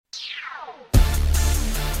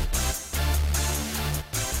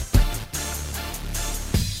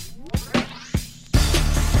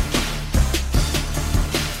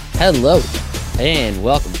Hello, and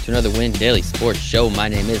welcome to another Win Daily Sports Show. My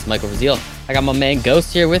name is Michael Raziel. I got my man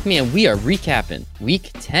Ghost here with me, and we are recapping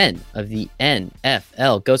Week 10 of the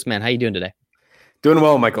NFL. Ghost man, how you doing today? Doing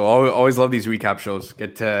well, Michael. Always love these recap shows.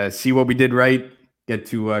 Get to see what we did right, get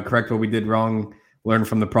to correct what we did wrong, learn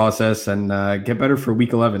from the process, and get better for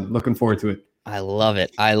Week 11. Looking forward to it. I love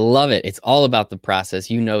it. I love it. It's all about the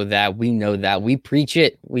process. You know that. We know that. We preach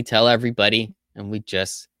it. We tell everybody, and we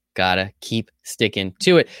just gotta keep sticking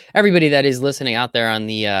to it. Everybody that is listening out there on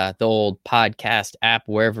the old podcast app,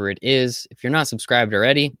 wherever it is, if you're not subscribed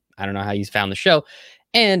already, I don't know how you found the show.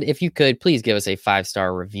 And if you could, please give us a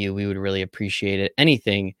 5-star review. We would really appreciate it.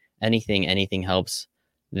 Anything helps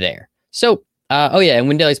there. So, and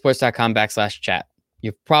windailysports.com/chat.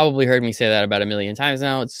 You've probably heard me say that about a million times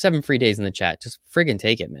now. It's 7 free days in the chat. Just friggin'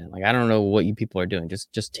 take it, man. Like, I don't know what you people are doing.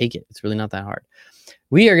 Just take it. It's really not that hard.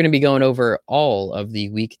 We are going to be going over all of the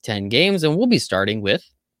Week 10 games, and we'll be starting with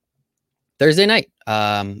Thursday night.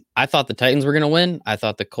 I thought the Titans were going to win. I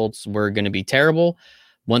thought the Colts were going to be terrible.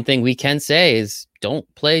 One thing we can say is don't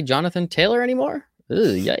play Jonathan Taylor anymore. Ugh,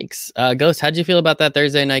 yikes. Ghost, how'd you feel about that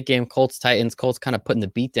Thursday night game? Colts-Titans. Colts kind of putting the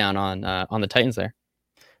beat down on the Titans there.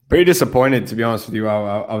 Pretty disappointed, to be honest with you.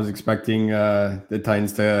 I was expecting the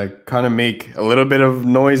Titans to kind of make a little bit of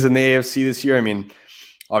noise in the AFC this year. I mean,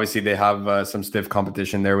 obviously they have some stiff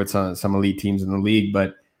competition there with some elite teams in the league,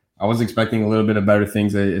 but I was expecting a little bit of better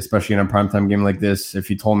things, especially in a primetime game like this. If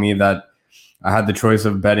you told me that I had the choice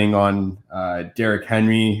of betting on Derrick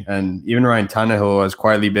Henry, and even Ryan Tannehill has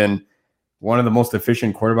quietly been one of the most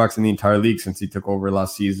efficient quarterbacks in the entire league since he took over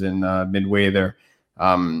last season midway there.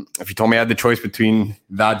 If you told me I had the choice between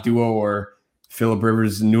that duo or Phillip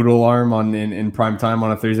Rivers' noodle arm in prime time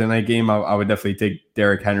on a Thursday night game, I would definitely take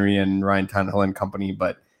Derrick Henry and Ryan Tannehill and company.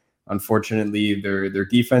 But unfortunately, their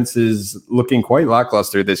defense is looking quite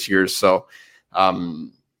lackluster this year. So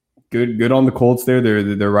good on the Colts there.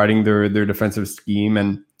 They're riding their defensive scheme,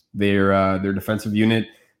 and their defensive unit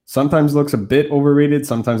sometimes looks a bit overrated.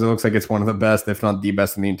 Sometimes it looks like it's one of the best, if not the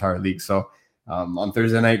best in the entire league. So on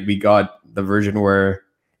Thursday night, we got the version where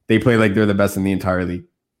they play like they're the best in the entire league.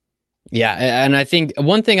 Yeah, and I think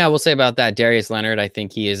one thing I will say about that, Darius Leonard, I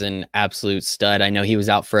think he is an absolute stud. I know he was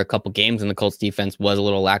out for a couple games, and the Colts defense was a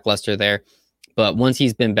little lackluster there. But since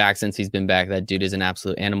he's been back, that dude is an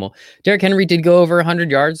absolute animal. Derrick Henry did go over 100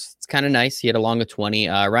 yards. It's kind of nice. He had a long of 20.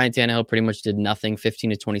 Ryan Tannehill pretty much did nothing,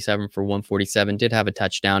 15-27 for 147. Did have a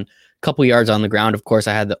touchdown, couple yards on the ground. Of course,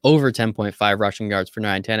 I had the over 10.5 rushing yards for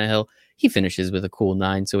Ryan Tannehill. He finishes with a cool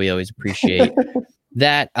 9, so we always appreciate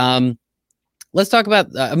that. Let's talk about,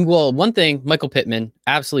 one thing, Michael Pittman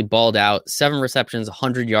absolutely balled out, 7 receptions,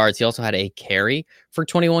 100 yards. He also had a carry for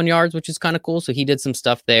 21 yards, which is kind of cool. So he did some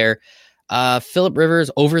stuff there. Phillip Rivers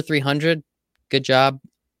over 300. Good job.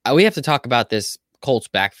 We have to talk about this Colts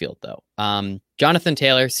backfield though. Jonathan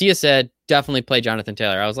Taylor, Sia said, definitely play Jonathan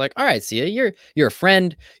Taylor. I was like, all right, Sia, you're a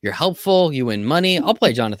friend. You're helpful. You win money. I'll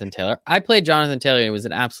play Jonathan Taylor. I played Jonathan Taylor, and it was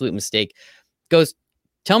an absolute mistake. Goes,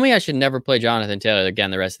 tell me I should never play Jonathan Taylor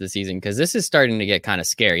again the rest of the season, because this is starting to get kind of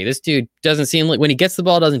scary. This dude doesn't seem like, when he gets the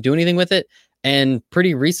ball, doesn't do anything with it. And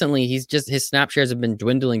pretty recently, his snap shares have been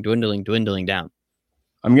dwindling down.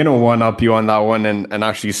 I'm going to one-up you on that one and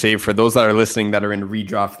actually say, for those that are listening that are in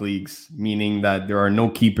redraft leagues, meaning that there are no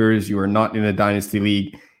keepers, you are not in a dynasty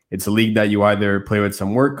league. It's a league that you either play with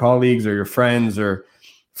some work colleagues or your friends or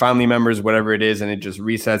family members, whatever it is, and it just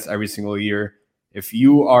resets every single year. If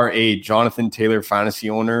you are a Jonathan Taylor fantasy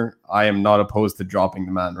owner, I am not opposed to dropping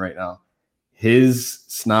the man right now. His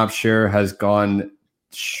snap share has gone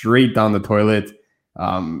straight down the toilet,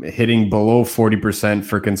 hitting below 40%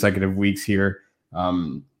 for consecutive weeks here.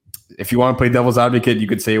 If you want to play devil's advocate, you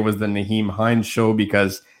could say it was the Nyheim Hines show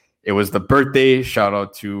because it was the birthday. Shout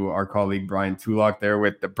out to our colleague Brian Tulloch there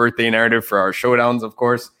with the birthday narrative for our showdowns, of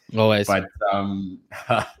course. Always. But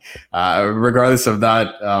regardless of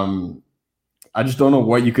that, I just don't know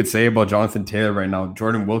what you could say about Jonathan Taylor right now.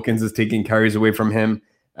 Jordan Wilkins is taking carries away from him.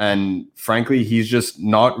 And frankly, he's just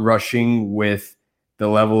not rushing with the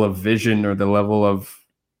level of vision or the level of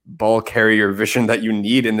ball carrier vision that you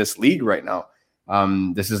need in this league right now.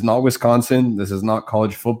 This is not Wisconsin. This is not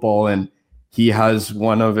college football. And he has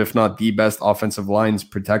one of, if not the best offensive lines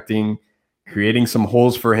protecting, creating some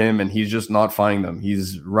holes for him. And he's just not finding them.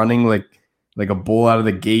 He's running like a bull out of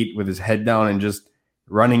the gate with his head down and just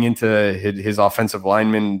running into his offensive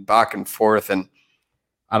lineman back and forth. And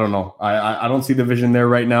I don't know. I don't see the vision there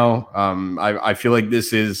right now. I feel like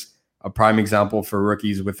this is a prime example for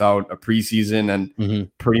rookies without a preseason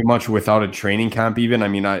and pretty much without a training camp even. I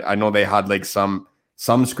mean, I know they had like some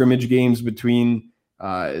scrimmage games between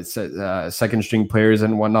second string players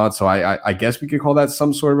and whatnot. So I guess we could call that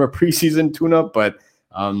some sort of a preseason tune-up. But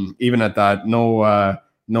even at that, no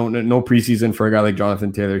preseason for a guy like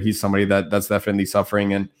Jonathan Taylor. He's somebody that's definitely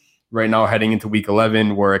suffering. And right now, heading into week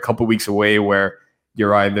 11, we're a couple weeks away where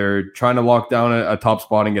you're either trying to lock down a top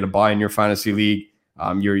spot and get a bye in your fantasy league.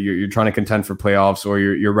 You're trying to contend for playoffs, or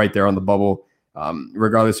you're right there on the bubble.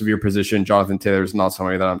 Regardless of your position, Jonathan Taylor is not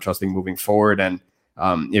somebody that I'm trusting moving forward. And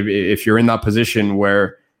if you're in that position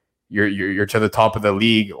where you're to the top of the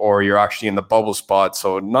league, or you're actually in the bubble spot,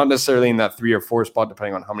 so not necessarily in that 3 or 4 spot,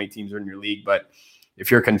 depending on how many teams are in your league, but if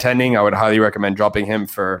you're contending, I would highly recommend dropping him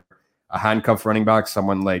for a handcuff running back,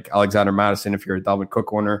 someone like Alexander Madison, if you're a Dalvin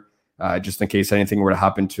Cook owner, just in case anything were to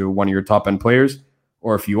happen to one of your top end players.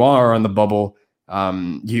 Or if you are on the bubble,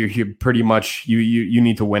 you pretty much you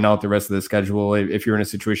need to win out the rest of the schedule. If you're in a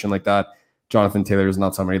situation like that, Jonathan Taylor is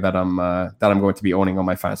not somebody that I'm going to be owning on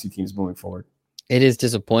my fantasy teams moving forward. It is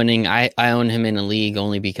disappointing. I own him in a league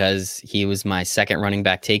only because he was my second running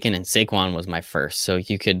back taken, and Saquon was my first. So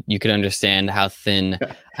you could understand how thin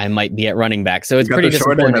I might be at running back. So it's pretty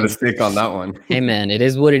disappointing. Short end of the stick on that one. Hey man, it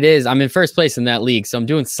is what it is. I'm in first place in that league, so I'm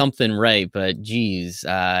doing something right. But geez,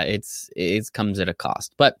 it comes at a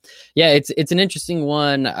cost. But yeah, it's an interesting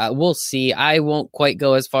one. We'll see. I won't quite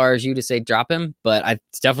go as far as you to say drop him, but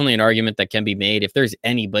it's definitely an argument that can be made. If there's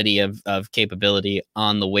anybody of capability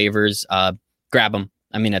on the waivers, grab him.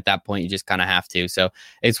 I mean, at that point, you just kind of have to. So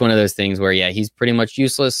it's one of those things where, yeah, he's pretty much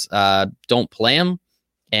useless. Don't play him.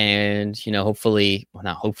 And, hopefully, well,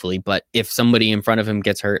 not hopefully, but if somebody in front of him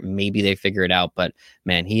gets hurt, maybe they figure it out. But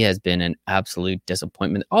man, he has been an absolute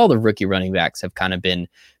disappointment. All the rookie running backs have kind of been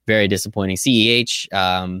very disappointing.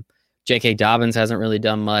 CEH, J.K. Dobbins hasn't really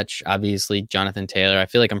done much. Obviously, Jonathan Taylor. I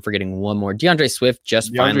feel like I'm forgetting one more. DeAndre Swift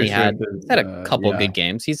finally had a couple good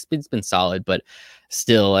games. He's been solid, but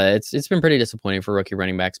still, it's been pretty disappointing for rookie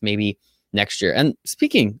running backs. Maybe next year. And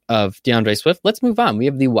speaking of DeAndre Swift, let's move on. We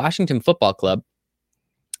have the Washington Football Club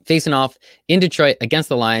facing off in Detroit against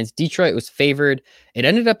the Lions. Detroit was favored. It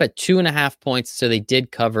ended up at 2.5 points, so they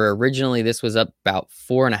did cover. Originally, this was up about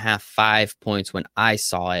 4.5, 5 points when I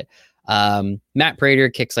saw it. Matt Prater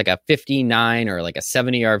kicks like a 59 or like a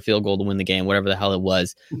 70-yard field goal to win the game, whatever the hell it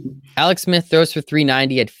was. Alex Smith throws for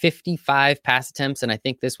 390, had 55 pass attempts, and I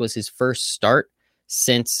think this was his first start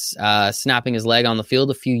since snapping his leg on the field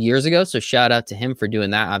a few years ago. So shout out to him for doing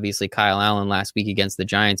that. Obviously, Kyle Allen last week against the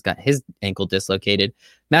Giants got his ankle dislocated.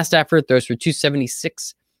 Matt Stafford throws for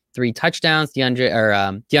 276, 3 touchdowns.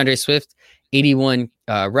 DeAndre Swift, 81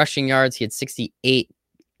 rushing yards. He had 68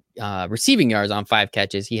 receiving yards on 5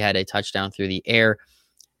 catches. He had a touchdown through the air.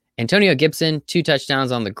 Antonio Gibson, 2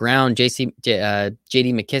 touchdowns on the ground. JD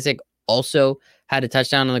McKissick also had a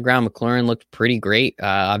touchdown on the ground. McLaurin looked pretty great.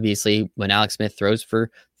 Obviously, when Alex Smith throws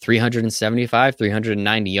for 375,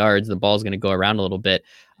 390 yards, the ball's going to go around a little bit.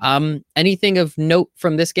 Anything of note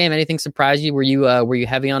from this game? Anything surprise you? Were you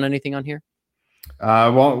heavy on anything on here? I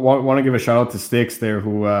want to give a shout out to Sticks there,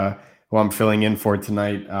 who I'm filling in for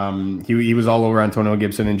tonight. He was all over Antonio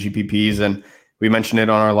Gibson and GPPs, and we mentioned it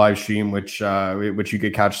on our live stream, which you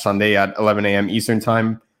could catch Sunday at 11 a.m. Eastern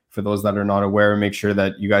time. For those that are not aware, make sure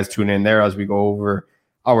that you guys tune in there as we go over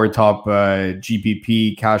our top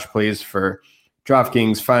GPP cash plays for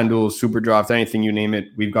DraftKings, FanDuel, SuperDraft, anything you name it.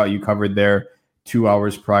 We've got you covered there 2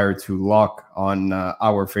 hours prior to lock on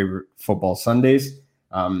our favorite football Sundays.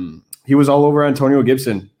 He was all over Antonio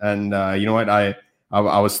Gibson, and you know what? I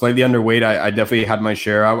was slightly underweight. I definitely had my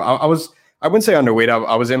share. I wouldn't say underweight.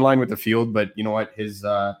 I was in line with the field, but you know what?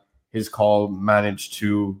 His call managed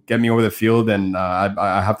to get me over the field, and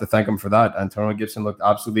I have to thank him for that. Antonio Gibson looked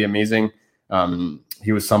absolutely amazing.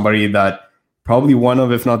 He was somebody that probably one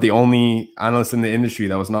of, if not the only analyst in the industry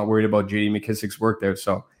that was not worried about JD McKissick's work there.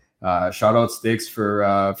 So shout out Sticks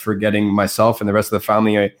for getting myself and the rest of the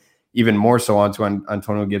family even more so onto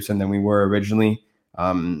Antonio Gibson than we were originally.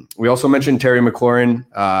 We also mentioned Terry McLaurin.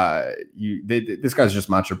 This guy's just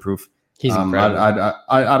matchup proof. He's incredible.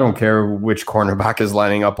 I don't care which cornerback is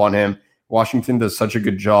lining up on him. Washington does such a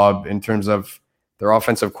good job in terms of their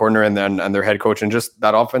offensive corner and their head coach and just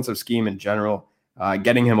that offensive scheme in general,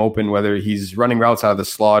 getting him open, whether he's running routes out of the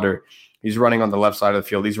slot or he's running on the left side of the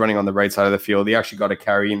field, he's running on the right side of the field. He actually got a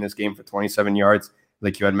carry in this game for 27 yards,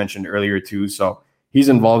 like you had mentioned earlier too. So he's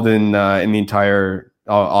involved in the entire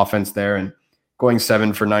offense there, and going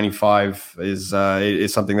 7 for 95 is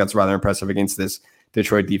something that's rather impressive against this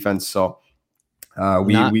Detroit defense. So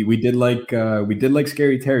we did like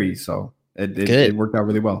Scary Terry, so it worked out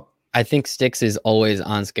really well. I think Sticks is always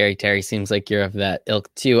on Scary Terry. Seems like you're of that ilk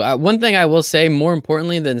too. One thing I will say, more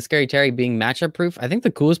importantly than Scary Terry being matchup proof, I think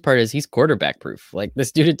the coolest part is he's quarterback proof. Like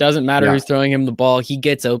this dude, it doesn't matter who's throwing him the ball. He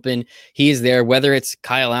gets open. He's there, whether it's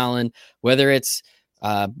Kyle Allen, whether it's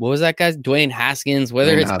what was that guy's Dwayne Haskins,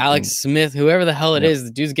 whether it's Alex Smith, whoever the hell it is,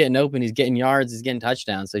 the dude's getting open. He's getting yards. He's getting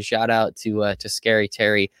touchdowns. So shout out to Scary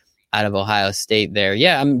Terry out of Ohio State there.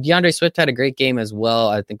 Yeah, DeAndre Swift had a great game as well.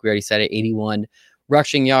 I think we already said it, 81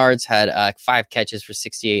 rushing yards, had 5 catches for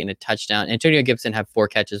 68 and a touchdown. Antonio Gibson had 4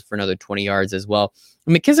 catches for another 20 yards as well.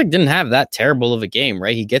 McKissick didn't have that terrible of a game,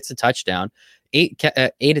 right? He gets a touchdown, 8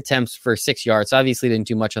 attempts for 6 yards. So obviously didn't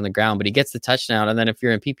do much on the ground, but he gets the touchdown. And then if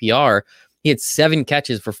you're in PPR, he had 7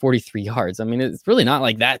 catches for 43 yards. I mean, it's really not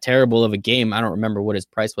like that terrible of a game. I don't remember what his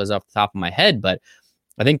price was off the top of my head, but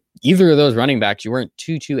I think either of those running backs, you weren't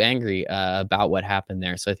too angry about what happened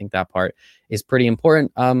there. So I think that part is pretty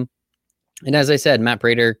important. And as I said, Matt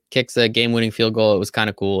Prater kicks a game-winning field goal. It was kind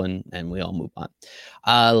of cool, and we all move on.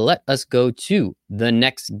 Let us go to the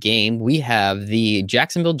next game. We have the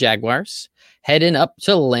Jacksonville Jaguars heading up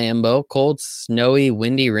to Lambeau. Cold, snowy,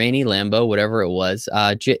 windy, rainy Lambeau, whatever it was.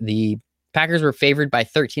 The Packers were favored by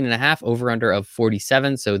 13.5, over-under of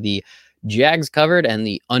 47. So the Jags covered and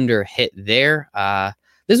the under hit there.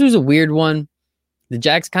 This was a weird one. The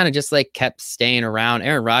Jags kind of just like kept staying around.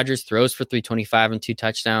 Aaron Rodgers throws for 325 and 2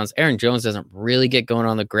 touchdowns. Aaron Jones doesn't really get going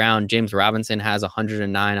on the ground. James Robinson has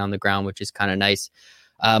 109 on the ground, which is kind of nice.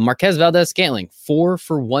 Marquez Valdes-Scantling, 4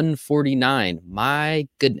 for 149. My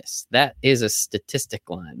goodness, that is a statistic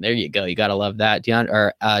line. There you go. You got to love that.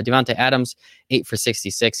 Devontae Adams, 8 for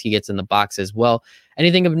 66. He gets in the box as well.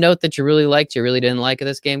 Anything of note that you really liked, you really didn't like of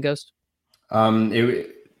this game, Ghost?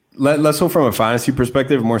 Less so from a fantasy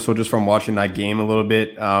perspective, more so just from watching that game a little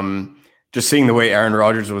bit. Just seeing the way Aaron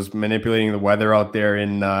Rodgers was manipulating the weather out there at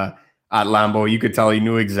Lambeau, you could tell he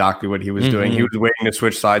knew exactly what he was doing. He was waiting to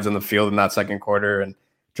switch sides on the field in that second quarter and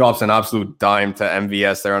drops an absolute dime to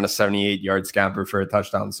MVS there on a 78-yard scamper for a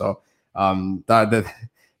touchdown. So that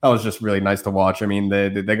was just really nice to watch. I mean,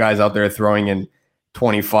 the guy's out there throwing in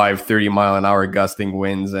 25, 30 mile an hour gusting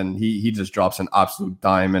winds, and he just drops an absolute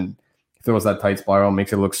dime and throws that tight spiral,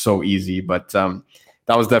 makes it look so easy. But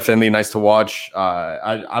that was definitely nice to watch.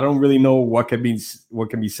 I don't really know what can be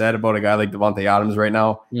said about a guy like Devontae Adams right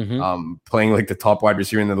now. Playing like the top wide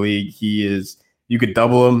receiver in the league. He is. You could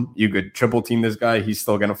double him, you could triple team this guy. He's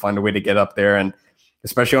still gonna find a way to get up there, and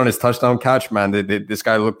especially on his touchdown catch, man. This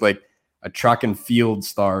guy looked like a track and field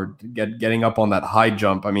star, getting up on that high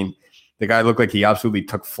jump. I mean, the guy looked like he absolutely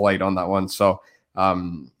took flight on that one. So.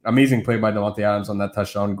 Amazing play by Devontae Adams on that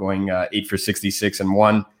touchdown, going 8 for 66 and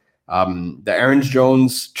 1. The Aaron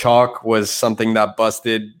Jones chalk was something that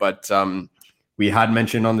busted, but we had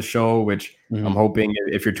mentioned on the show, which I'm hoping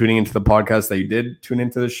if you're tuning into the podcast that you did tune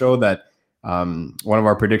into the show, that one of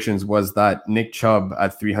our predictions was that Nick Chubb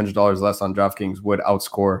at $300 less on DraftKings would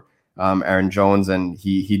outscore Aaron Jones, and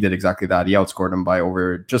he did exactly that. He outscored him by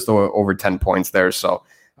over 10 points there. So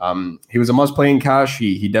he was a must play in cash.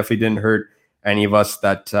 He definitely didn't hurt any of us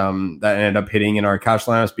that ended up hitting in our cash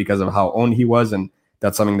lineups because of how owned he was. And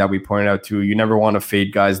that's something that we pointed out too. You never want to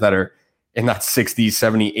fade guys that are in that 60,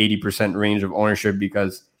 70, 80% range of ownership,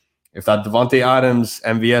 because if that Devontae Adams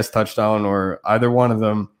MVS touchdown or either one of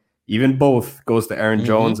them, even both, goes to Aaron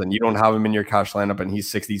Jones and you don't have him in your cash lineup and he's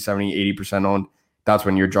 60, 70, 80% owned, that's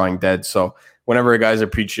when you're drawing dead. So whenever guys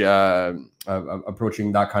are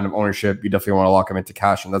approaching that kind of ownership, you definitely want to lock him into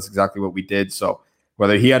cash. And that's exactly what we did. So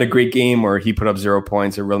whether he had a great game or he put up 0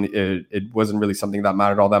 points, it wasn't really something that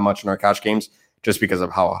mattered all that much in our cash games, just because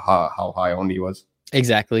of how high owned he was.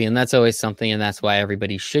 Exactly, and that's always something, and that's why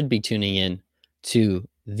everybody should be tuning in to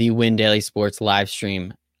the Win Daily Sports live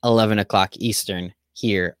stream, 11 o'clock Eastern,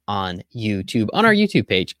 here on YouTube, on our YouTube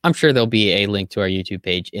page. I'm sure there'll be a link to our YouTube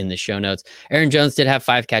page in the show notes. Aaron Jones did have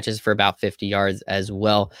 5 catches for about 50 yards as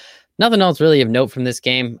well. Nothing else really of note from this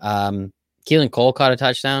game. Keelan Cole caught a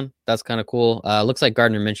touchdown. That's kind of cool. Looks like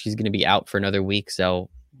Gardner Minshew's going to be out for another week. So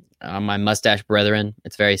my mustache brethren,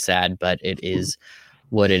 it's very sad, but it is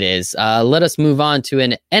what it is. Let us move on to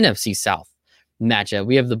an NFC South matchup.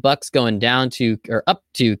 We have the Bucks going up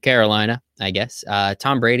to Carolina, I guess.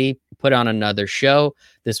 Tom Brady put on another show.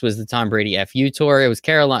 This was the Tom Brady FU tour. It was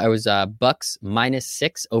Carolina. It was Bucks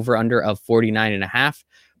 -6, over under of 49.5.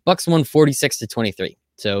 Bucks won 46-23.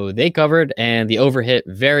 So they covered, and the over hit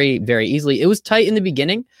very, very easily. It was tight in the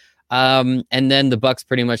beginning. And then the Bucks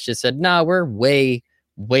pretty much just said, nah, we're way,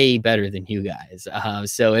 way better than you guys.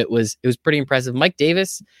 So it was pretty impressive. Mike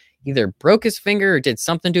Davis either broke his finger or did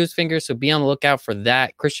something to his finger. So be on the lookout for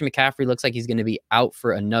that. Christian McCaffrey looks like he's going to be out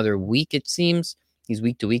for another week, it seems. He's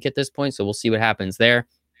week to week at this point. So we'll see what happens there.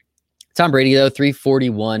 Tom Brady, though,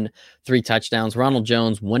 341, 3 touchdowns. Ronald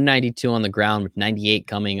Jones, 192 on the ground with 98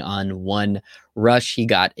 coming on 1 rush. He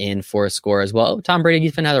got in for a score as well. Oh, Tom Brady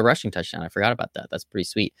even had a rushing touchdown. I forgot about that. That's pretty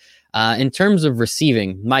sweet. In terms of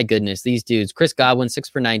receiving, my goodness, these dudes, Chris Godwin, 6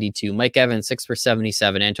 for 92. Mike Evans, 6 for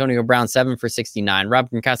 77. Antonio Brown, 7 for 69. Rob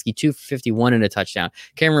Gronkowski, 2 for 51 and a touchdown.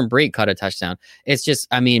 Cameron Brate caught a touchdown. It's just,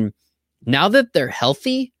 I mean, now that they're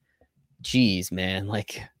healthy, geez, man,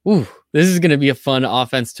 like, ooh, this is going to be a fun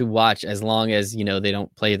offense to watch as long as, you know, they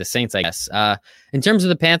don't play the Saints, I guess. In terms of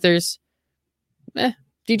the Panthers,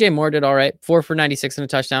 DJ Moore did all right. 4 for 96 and a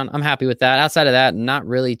touchdown. I'm happy with that. Outside of that, not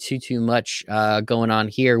really too much going on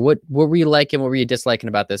here. What were you liking? What were you disliking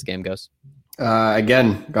about this game, Ghost?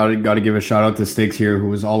 Again, got to give a shout out to Sticks here, who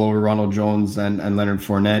was all over Ronald Jones and Leonard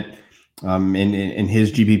Fournette in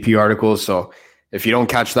his GPP article. So if you don't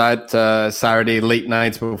catch that Saturday late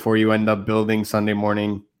nights before you end up building Sunday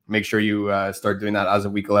morning, make sure you start doing that as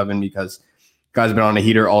of week 11, because guy's been on a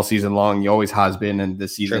heater all season long. He always has been, and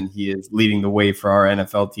this season he is leading the way for our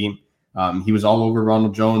NFL team. He was all over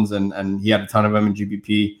Ronald Jones, and he had a ton of them in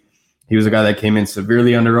GPP. He was a guy that came in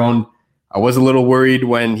severely underowned. I was a little worried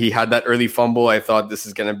when he had that early fumble. I thought this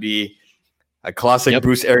is going to be a classic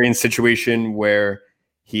Bruce Arians situation where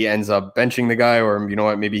he ends up benching the guy, or you know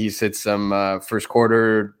what, maybe he sits some first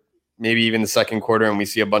quarter, maybe even the second quarter, and we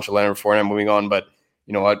see a bunch of Leonard Fournette moving on. But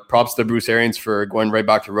you know what, props to Bruce Arians for going right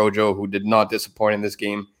back to Rojo, who did not disappoint in this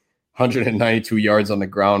game. 192 yards on the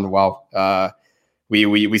ground. Wow.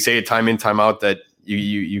 We say it time in, time out that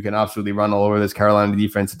you can absolutely run all over this Carolina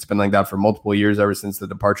defense. It's been like that for multiple years, ever since the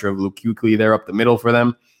departure of Luke Kuechly there up the middle for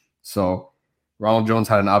them. So Ronald Jones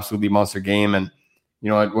had an absolutely monster game, and you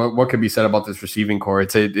know what could be said about this receiving core?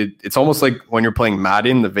 It's almost like when you're playing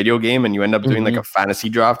Madden, the video game, and you end up doing like a fantasy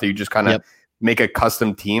draft that you just kind of make a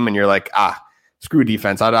custom team, and you're like, screw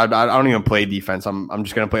defense. I don't even play defense. I'm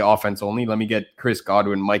just gonna play offense only. Let me get Chris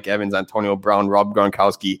Godwin, Mike Evans, Antonio Brown, Rob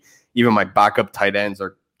Gronkowski. Even my backup tight ends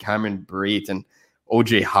are Cameron Brate and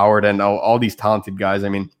OJ Howard and all these talented guys. I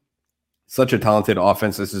mean, such a talented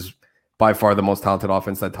offense. This is by far the most talented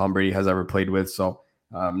offense that Tom Brady has ever played with. So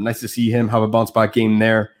nice to see him have a bounce back game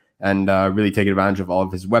there and really take advantage of all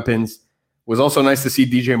of his weapons. Was also nice to see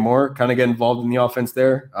DJ Moore kind of get involved in the offense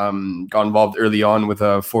there. Got involved early on with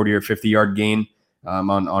a 40 or 50 yard gain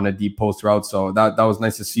on a deep post route. So that was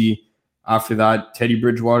nice to see. After that, Teddy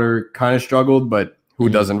Bridgewater kind of struggled, but who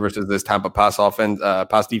doesn't versus this Tampa pass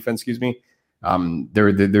defense,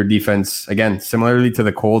 their defense, again, similarly to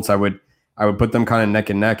the Colts, I would put them kind of neck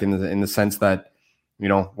and neck in the sense that, you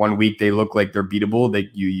know, 1 week they look like they're beatable.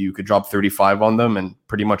 You could drop 35 on them and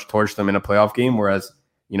pretty much torch them in a playoff game. Whereas,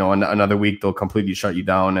 you know, another week they'll completely shut you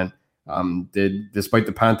down. And despite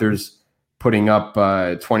the Panthers putting up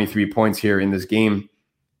 23 points here in this game,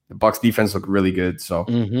 the Bucs defense looked really good. So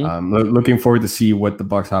looking forward to see what the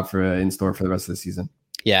Bucs have in store for the rest of the season.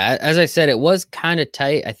 Yeah, as I said, it was kind of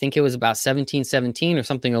tight. I think it was about 17-17 or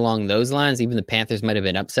something along those lines. Even the Panthers might have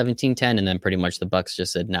been up 17-10, and then pretty much the Bucs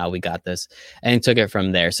just said, "No, we got this," and took it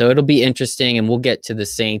from there. So it'll be interesting, and we'll get to the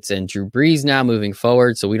Saints and Drew Brees now moving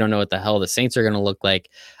forward. So we don't know what the hell the Saints are going to look like.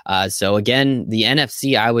 So again, the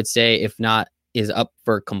NFC, I would say, if not, is up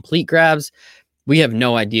for complete grabs. We have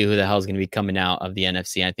no idea who the hell is going to be coming out of the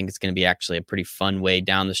NFC. I think it's going to be actually a pretty fun way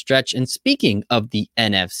down the stretch. And speaking of the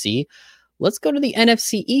NFC, let's go to the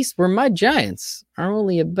NFC East, where my Giants are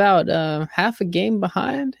only about half a game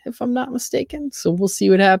behind, if I'm not mistaken. So we'll see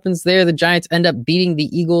what happens there. The Giants end up beating the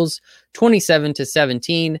Eagles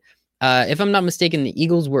 27-17. If I'm not mistaken, the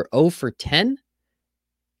Eagles were 0 for 10.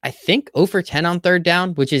 I think 0 for 10 on third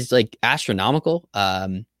down, which is like astronomical.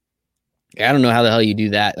 I don't know how the hell you do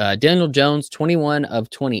that. Daniel Jones, 21 of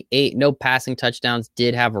 28. No passing touchdowns.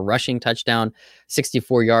 Did have a rushing touchdown,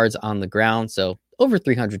 64 yards on the ground. So over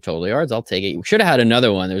 300 total yards. I'll take it. Should have had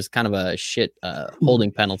another one. There was kind of a shit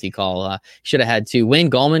holding penalty call. Should have had two. Wayne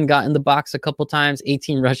Gallman got in the box a couple times,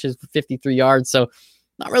 18 rushes for 53 yards. So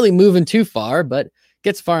not really moving too far, but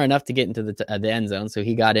gets far enough to get into the end zone. So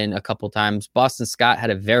he got in a couple times. Boston Scott had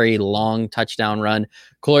a very long touchdown run.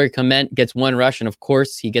 Corey Clement gets one rush, and of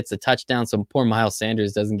course he gets a touchdown. So poor Miles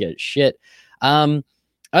Sanders doesn't get shit.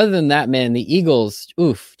 Other than that, man, the Eagles,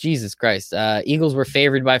 Jesus Christ. Eagles were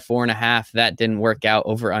favored by 4.5. That didn't work out.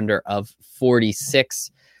 Over under of 46.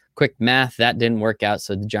 Quick math, that didn't work out.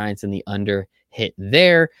 So the Giants in the under hit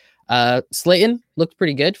there. Slayton looked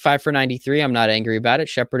pretty good. 5 for 93. I'm not angry about it.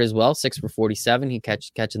 Shepard as well. 6 for 47. He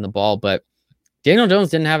catching the ball, but Daniel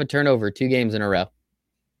Jones didn't have a turnover 2 games in a row.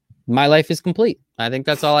 My life is complete. I think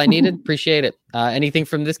that's all I needed. Appreciate it. Anything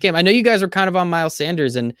from this game? I know you guys were kind of on Miles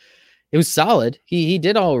Sanders, and It was solid. He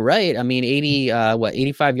did all right. I mean,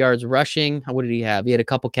 85 yards rushing. What did he have? He had a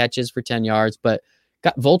couple catches for 10 yards, but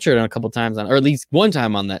got vultured on a couple times or at least one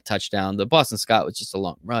time on that touchdown. The Boston Scott was just a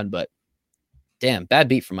long run, but damn, bad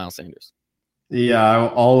beat for Miles Sanders. Yeah,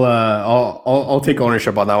 I'll take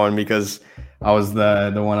ownership on that one because I was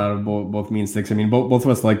the one out of both me and Sticks. I mean, both of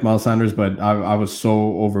us like Miles Sanders, but I was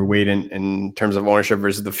so overweight in terms of ownership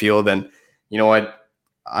versus the field. And you know what?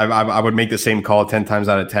 I would make the same call 10 times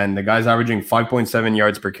out of 10. The guy's averaging 5.7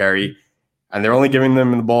 yards per carry, and they're only giving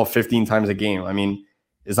them the ball 15 times a game. I mean,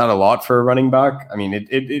 is that a lot for a running back? I mean,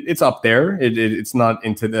 it's up there. It's not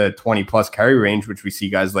into the 20 plus carry range, which we see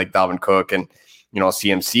guys like Dalvin Cook and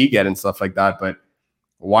CMC get and stuff like that. But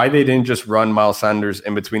why they didn't just run Miles Sanders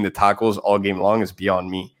in between the tackles all game long is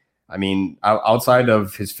beyond me. I mean, outside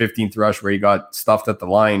of his 15th rush where he got stuffed at the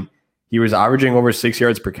line, he was averaging over 6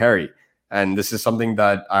 yards per carry. And this is something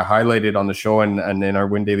that I highlighted on the show and in our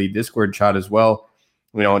Win Daily Discord chat as well.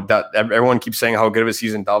 That everyone keeps saying how good of a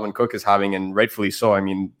season Dalvin Cook is having, and rightfully so. I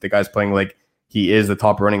mean, the guy's playing like he is the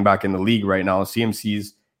top running back in the league right now.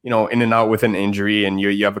 CMC's, in and out with an injury, and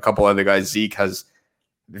you have a couple other guys. Zeke has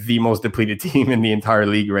the most depleted team in the entire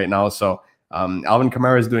league right now. So Alvin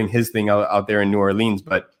Kamara is doing his thing out there in New Orleans,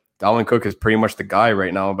 but Dalvin Cook is pretty much the guy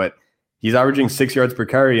right now. But he's averaging 6 yards per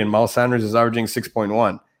carry, and Miles Sanders is averaging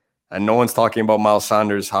 6.1. And no one's talking about Miles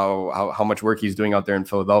Sanders, how much work he's doing out there in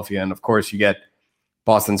Philadelphia. And of course, you get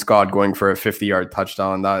Boston Scott going for a 50-yard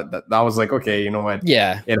touchdown. That was like, okay, you know what?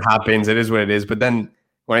 Yeah, it happens. It is what it is. But then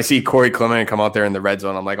when I see Corey Clement come out there in the red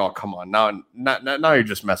zone, I'm like, oh, come on. Now you're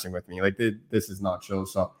just messing with me. Like, this is not chill.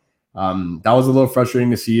 So that was a little frustrating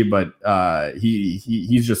to see, but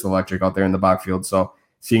he's just electric out there in the backfield. So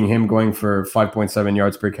seeing him going for 5.7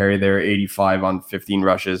 yards per carry there, 85 on 15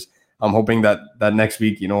 rushes, I'm hoping that next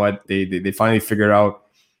week, you know what, they finally figure out,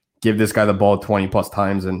 give this guy the ball 20 plus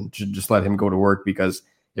times and just let him go to work, because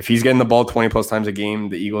if he's getting the ball 20 plus times a game,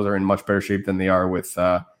 the Eagles are in much better shape than they are with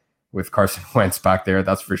Carson Wentz back there.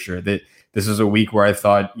 That's for sure. This is a week where I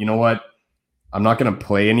thought, you know what, I'm not going to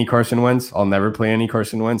play any Carson Wentz. I'll never play any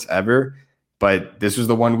Carson Wentz ever. But this was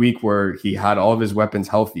the 1 week where he had all of his weapons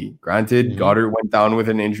healthy. Granted, Goddard went down with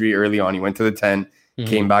an injury early on. He went to the 10,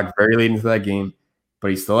 came back very late into that game. But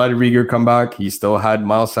he still had Rieger come back. He still had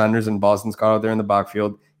Miles Sanders and Boston Scott out there in the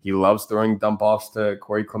backfield. He loves throwing dump offs to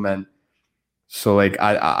Corey Clement. So, like,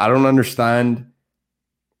 I don't understand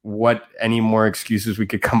what any more excuses we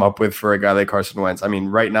could come up with for a guy like Carson Wentz. I mean,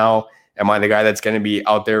 right now, am I the guy that's going to be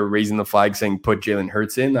out there raising the flag saying put Jalen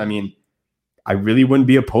Hurts in? I mean, I really wouldn't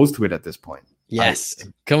be opposed to it at this point. Yes.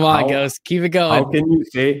 Come on, Ghost. Keep it going.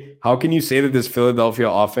 How can you say that this Philadelphia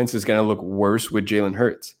offense is going to look worse with Jalen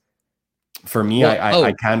Hurts? For me,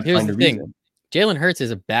 I can't find a reason. Jalen Hurts is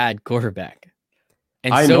a bad quarterback.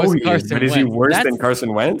 And I know he is, but is he worse than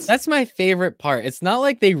Carson Wentz? That's my favorite part. It's not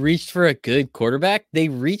like they reached for a good quarterback. They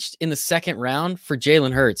reached in the second round for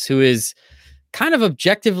Jalen Hurts, who is kind of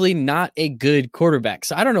objectively not a good quarterback.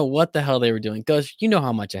 So I don't know what the hell they were doing. Gosh, you know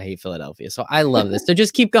how much I hate Philadelphia. So I love this. So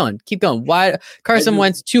just keep going. Keep going. Why Carson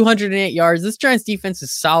Wentz, 208 yards. This Giants defense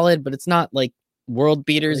is solid, but it's not like world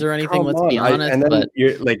beaters or anything. Let's be honest.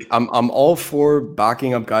 You're like, I'm all for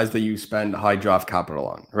backing up guys that you spend high draft capital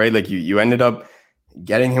on, right? Like you ended up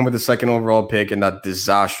getting him with the second overall pick in that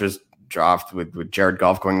disastrous draft with Jared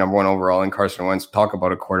Goff going number 1 overall and Carson Wentz. Talk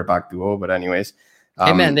about a quarterback duo. But anyways,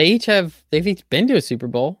 hey man, they've each been to a Super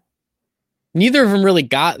Bowl. Neither of them really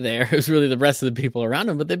got there. It was really the rest of the people around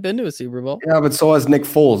them, but they've been to a Super Bowl. Yeah, but so has Nick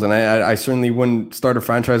Foles, and I certainly wouldn't start a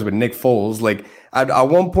franchise with Nick Foles. Like at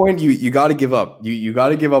one point, you got to give up. You got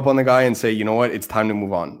to give up on the guy and say, you know what, it's time to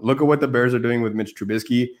move on. Look at what the Bears are doing with Mitch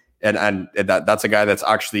Trubisky, and that's a guy that's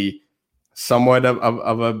actually somewhat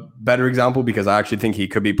of a better example, because I actually think he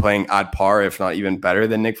could be playing at par, if not even better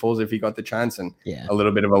than Nick Foles if he got the chance, and a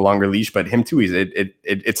little bit of a longer leash. But him too,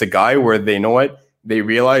 it's a guy where they know what, they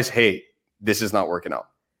realize, hey, this is not working out.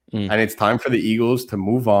 And it's time for the Eagles to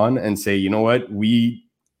move on and say, you know what, we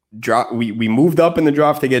moved up in the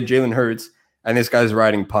draft to get Jalen Hurts, and this guy's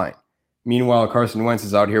riding pine. Meanwhile, Carson Wentz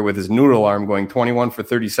is out here with his noodle arm going 21 for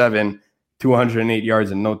 37, 208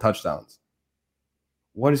 yards and no touchdowns.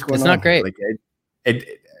 What is going on? It's not great. Like,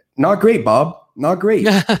 not great, Bob. Not great.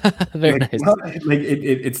 Very nice.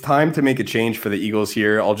 It's time to make a change for the Eagles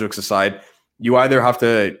here. All jokes aside, you either have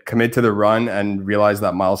to commit to the run and realize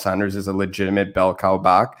that Miles Sanders is a legitimate bell cow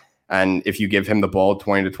back, and if you give him the ball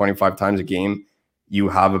 20 to 25 times a game, you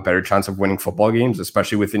have a better chance of winning football games,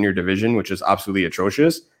 especially within your division, which is absolutely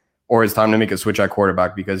atrocious. Or it's time to make a switch at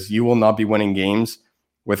quarterback, because you will not be winning games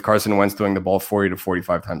with Carson Wentz doing the ball 40 to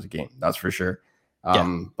 45 times a game. That's for sure.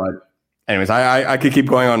 But anyways, I could keep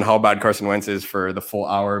going on how bad Carson Wentz is for the full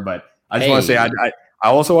hour, but I just want to say I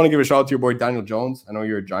also want to give a shout out to your boy Daniel Jones. I know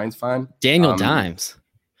you're a Giants fan. Daniel Dimes.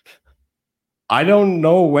 I don't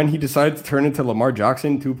know when he decided to turn into Lamar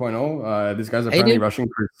Jackson 2.0. This guy's apparently rushing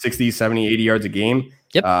for 60, 70, 80 yards a game.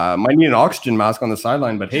 Yep. Might need an oxygen mask on the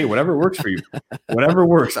sideline, but hey, whatever works for you. Whatever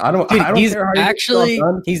works. I don't care how he's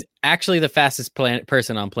actually the fastest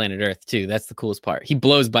person on planet Earth too. That's the coolest part. He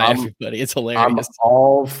blows by everybody. It's hilarious. I'm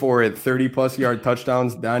all for it. 30+ yard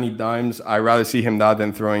touchdowns, Danny Dimes. I'd rather see him that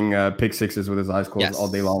than throwing pick sixes with his eyes closed all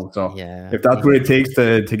day long. So if that's what it takes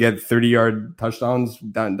to get 30-yard touchdowns,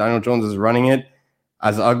 Daniel Jones is running it.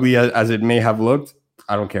 As ugly as it may have looked,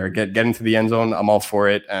 I don't care. Get into the end zone. I'm all for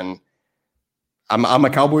it. And I'm a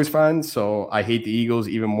Cowboys fan, so I hate the Eagles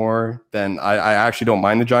even more than I actually don't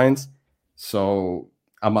mind the Giants. So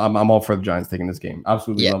I'm all for the Giants taking this game.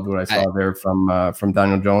 Absolutely loved what I saw there from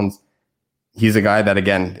Daniel Jones. He's a guy that,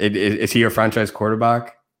 again, is he your franchise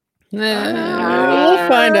quarterback? We'll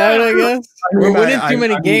find out, I guess. We're winning too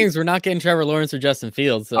many games. We're not getting Trevor Lawrence or Justin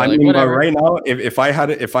Fields. So whatever. Right now, if I had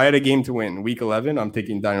a game to win, week 11, I'm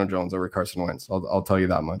taking Daniel Jones over Carson Wentz. I'll tell you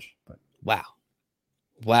that much. But. Wow.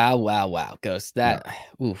 Ghost.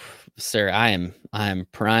 Oof, sir, I am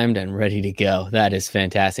primed and ready to go. That is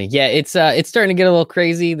fantastic. Yeah, it's starting to get a little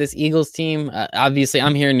crazy. This Eagles team, obviously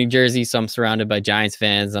I'm here in New Jersey, so I'm surrounded by Giants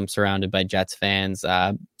fans. I'm surrounded by Jets fans.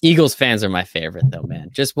 Eagles fans are my favorite though, man.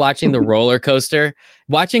 Just watching the roller coaster,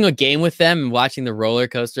 watching a game with them and watching the roller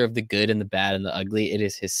coaster of the good and the bad and the ugly. It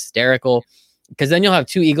is hysterical because then you'll have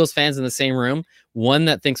two Eagles fans in the same room. One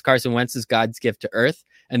that thinks Carson Wentz is God's gift to earth,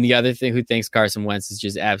 and the other thing who thinks Carson Wentz is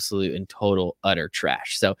just absolute and total utter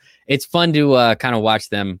trash. So it's fun to kind of watch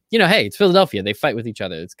them. You know, hey, it's Philadelphia. They fight with each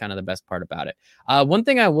other. It's kind of the best part about it. One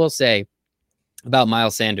thing I will say about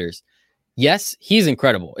Miles Sanders, yes, he's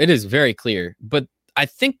incredible. It is very clear, but I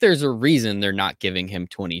think there's a reason they're not giving him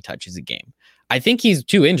 20 touches a game. I think he's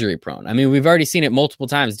too injury prone. I mean, we've already seen it multiple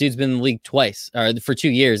times. Dude's been in the league for 2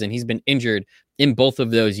 years, and he's been injured in both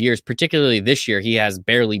of those years. Particularly this year, he has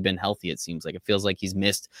barely been healthy. It seems like it feels like he's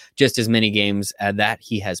missed just as many games that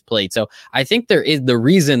he has played. So I think there is the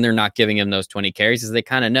reason they're not giving him those 20 carries is they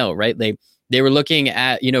kind of know, right? They were looking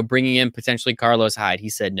at, bringing in potentially Carlos Hyde. He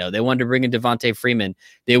said no. They wanted to bring in Devontae Freeman.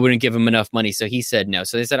 They wouldn't give him enough money, so he said no.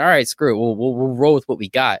 So they said, all right, screw it. We'll roll with what we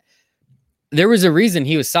got. There was a reason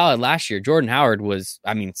he was solid last year. Jordan Howard was,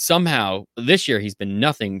 somehow this year he's been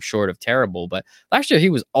nothing short of terrible, but last year he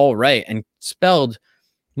was all right and spelled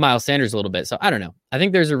Miles Sanders a little bit. So I don't know. I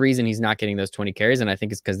think there's a reason he's not getting those 20 carries, and I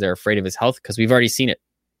think it's because they're afraid of his health because we've already seen it.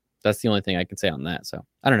 That's the only thing I can say on that. So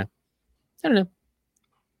I don't know. It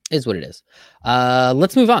is what it is.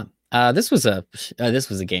 Let's move on. This was a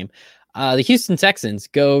game. The Houston Texans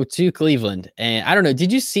go to Cleveland, and I don't know.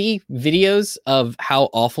 Did you see videos of how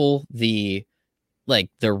awful the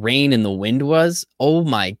rain and the wind was? Oh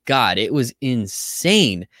my God, it was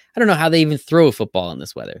insane. I don't know how they even throw a football in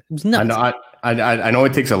this weather. It was nuts. I know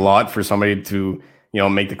it takes a lot for somebody to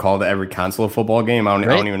make the call to ever cancel a football game. I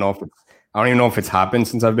don't even know if it's happened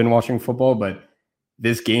since I've been watching football, but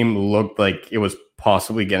this game looked like it was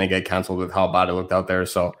possibly going to get canceled with how bad it looked out there.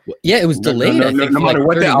 So yeah, it was delayed. No matter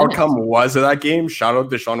what the outcome was of that game, shout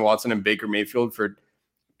out Deshaun Watson and Baker Mayfield for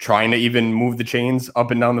trying to even move the chains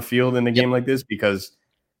up and down the field in a game like this, because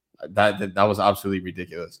that was absolutely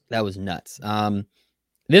ridiculous. That was nuts.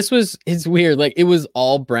 It's weird. It was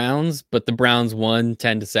all Browns, but the Browns won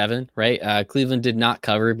 10-7, right? Cleveland did not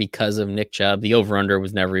cover because of Nick Chubb. The over-under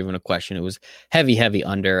was never even a question. It was heavy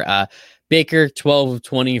under. Baker, 12 of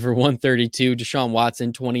 20 for 132. Deshaun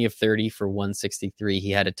Watson, 20 of 30 for 163. He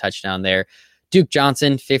had a touchdown there. Duke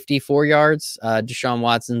Johnson, 54 yards. Deshaun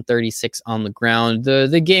Watson, 36 on the ground.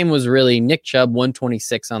 The game was really Nick Chubb,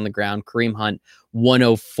 126 on the ground. Kareem Hunt,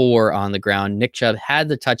 104 on the ground. Nick Chubb had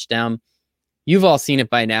the touchdown. You've all seen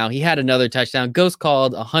it by now. He had another touchdown. Ghost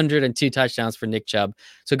called 102 touchdowns for Nick Chubb.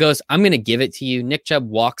 So Ghost, I'm going to give it to you. Nick Chubb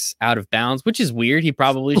walks out of bounds, which is weird. He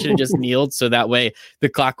probably should have just kneeled so that way the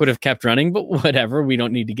clock would have kept running, but whatever. We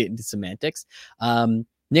don't need to get into semantics.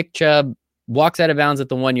 Nick Chubb walks out of bounds at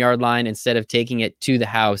the 1 yard line instead of taking it to the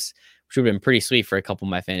house, which would have been pretty sweet for a couple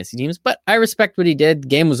of my fantasy teams, but I respect what he did.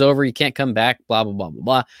 Game was over. You can't come back, blah, blah, blah, blah,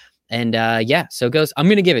 blah. And so Ghost, I'm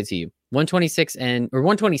going to give it to you.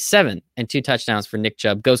 127 and 2 touchdowns for Nick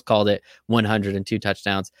Chubb. Ghost called it 102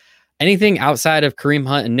 touchdowns. Anything outside of Kareem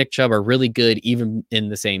Hunt and Nick Chubb are really good, even in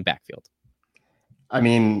the same backfield.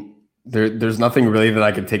 There's nothing really that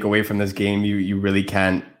I could take away from this game. You really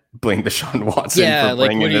can't blame Deshaun Watson for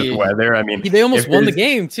playing in this weather. They almost won the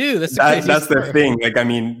game too. That's the thing.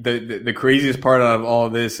 The craziest part of all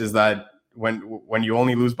of this is that when you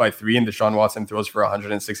only lose by 3 and Deshaun Watson throws for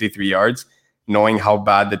 163 yards, knowing how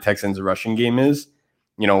bad the Texans rushing game is,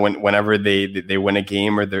 whenever they win a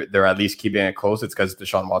game or they're at least keeping it close, it's because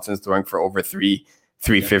Deshaun Watson is throwing for over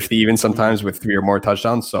 350 even sometimes with 3 or more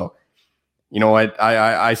touchdowns. So, you know what?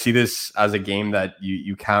 I see this as a game that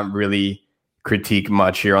you can't really critique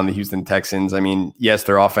much here on the Houston Texans. I mean, yes,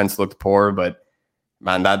 their offense looked poor, but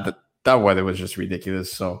man, that weather was just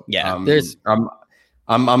ridiculous. So yeah,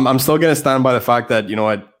 I'm still gonna stand by the fact that, you know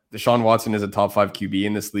what, Deshaun Watson is a top 5 QB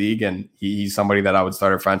in this league, and he's somebody that I would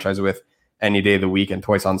start a franchise with any day of the week and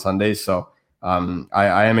twice on Sundays. So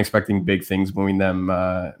I am expecting big things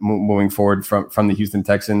moving forward from the Houston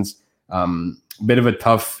Texans. Bit of a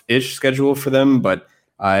tough-ish schedule for them, but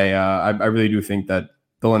I really do think that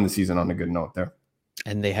they'll end the season on a good note there.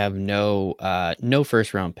 And they have no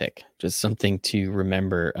first round pick. Just something to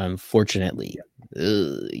remember, unfortunately.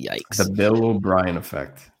 Yikes. The Bill O'Brien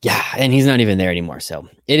effect. Yeah, and he's not even there anymore. So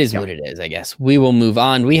it is what it is, I guess. We will move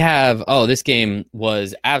on. We have, this game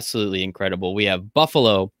was absolutely incredible. We have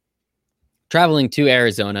Buffalo traveling to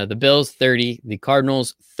Arizona. The Bills 30, the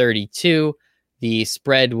Cardinals 32. The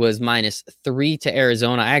spread was -3 to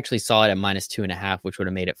Arizona. I actually saw it at -2.5, which would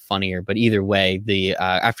have made it funnier. But either way, the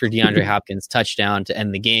after DeAndre Hopkins touchdown to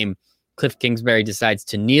end the game, Cliff Kingsbury decides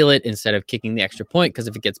to kneel it instead of kicking the extra point, because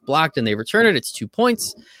if it gets blocked and they return it, it's 2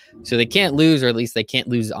 points. So they can't lose, or at least they can't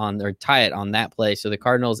lose on or tie it on that play. So the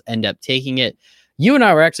Cardinals end up taking it. You and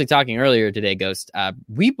I were actually talking earlier today, Ghost.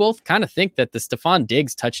 We both kind of think that the Stephon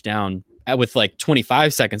Diggs touchdown with like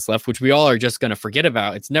 25 seconds left, which we all are just going to forget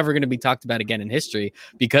about. It's never going to be talked about again in history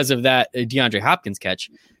because of that DeAndre Hopkins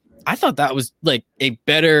catch. I thought that was like a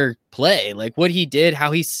better play. Like what he did,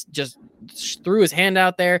 how he just threw his hand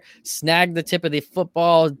out there, snagged the tip of the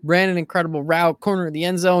football, ran an incredible route, corner of the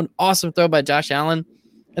end zone. Awesome throw by Josh Allen.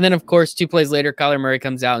 And then, of course, 2 plays later, Kyler Murray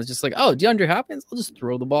comes out and is just like, oh, DeAndre Hopkins, I'll just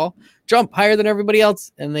throw the ball, jump higher than everybody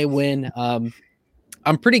else, and they win.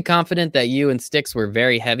 I'm pretty confident that you and Sticks were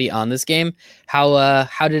very heavy on this game. How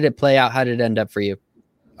did it play out? How did it end up for you?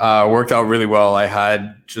 Worked out really well. I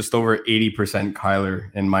had just over 80% Kyler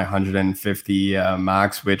in my 150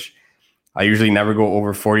 max, which I usually never go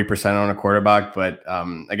over 40% on a quarterback. But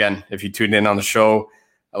again, if you tuned in on the show,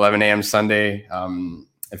 11 a.m. Sunday,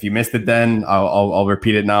 if you missed it then, I'll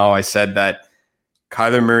repeat it now. I said that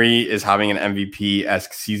Kyler Murray is having an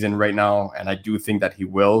MVP-esque season right now, and I do think that he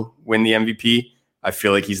will win the MVP. I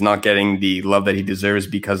feel like he's not getting the love that he deserves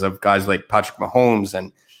because of guys like Patrick Mahomes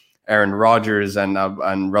and Aaron Rodgers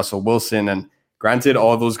and Russell Wilson. And granted,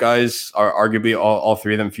 all those guys are arguably all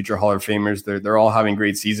 3 of them future Hall of Famers. They're all having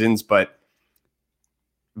great seasons, but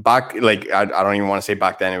back, like, I don't even want to say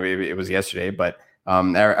back then, it was yesterday, but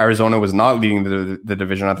Arizona was not leading the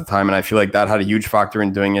division at the time. And I feel like that had a huge factor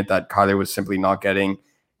in doing it, that Kyler was simply not getting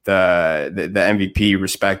the MVP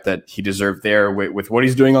respect that he deserved there with what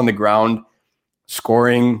he's doing on the ground,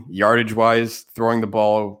 scoring, yardage wise, throwing the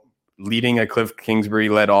ball, leading a Cliff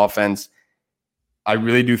Kingsbury-led offense. I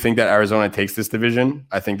really do think that Arizona takes this division.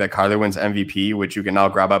 I think that Kyler wins MVP, which you can now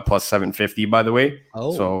grab at plus 750, by the way.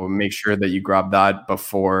 Oh. So make sure that you grab that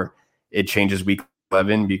before it changes week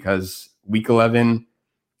 11, because week 11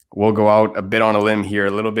 will go out a bit on a limb here,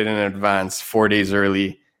 a little bit in advance, 4 days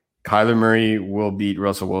early. Kyler Murray will beat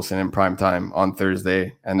Russell Wilson in prime time on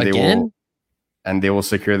Thursday, and they will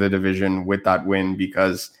secure the division with that win,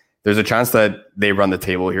 because there's a chance that they run the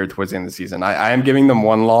table here towards the end of the season. I am giving them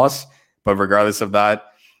one loss, but regardless of that,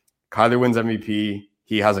 Kyler wins MVP.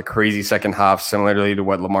 He has a crazy second half, similarly to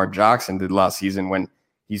what Lamar Jackson did last season when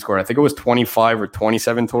he scored, I think it was 25 or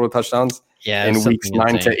 27 total touchdowns in weeks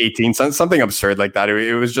 9 to 18, something absurd like that.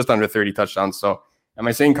 It was just under 30 touchdowns. So am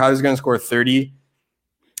I saying Kyler's going to score 30?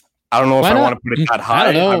 I don't know if I want to put it that high.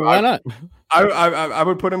 I don't know. Why not? I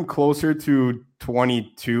would put him closer to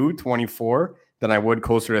 22, 24 than I would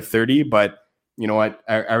closer to 30. But you know what?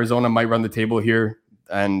 Arizona might run the table here.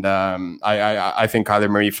 And I think Kyler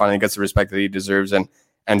Murray finally gets the respect that he deserves and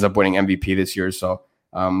ends up winning MVP this year. So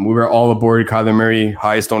we were all aboard Kyler Murray,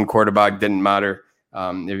 highest owned quarterback, didn't matter.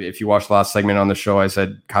 If you watched the last segment on the show, I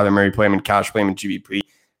said Kyler Murray, play him in cash, play him in GBP,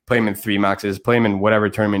 play him in 3 maxes, play him in whatever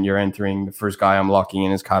tournament you're entering. The first guy I'm locking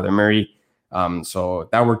in is Kyler Murray. So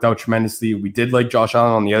that worked out tremendously. We did like Josh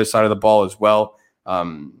Allen on the other side of the ball as well.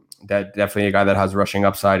 That definitely a guy that has rushing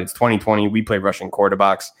upside. It's 2020. We play rushing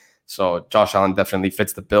quarterbacks. So Josh Allen definitely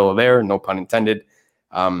fits the bill there, no pun intended.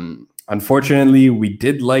 Unfortunately, we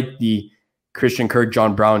did like the Christian Kirk,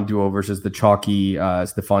 John Brown duo versus the chalky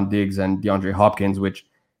Stephon Diggs and DeAndre Hopkins, which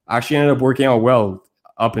actually ended up working out well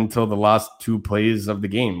up until the last 2 plays of the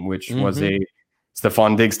game, which was a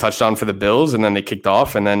Stephon Diggs touchdown for the Bills, and then they kicked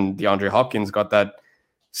off, and then DeAndre Hopkins got that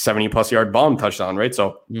 70-plus yard bomb touchdown, right?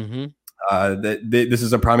 So this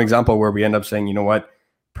is a prime example where we end up saying, you know what,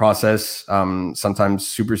 process sometimes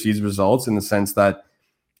supersedes results, in the sense that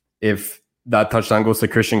if that touchdown goes to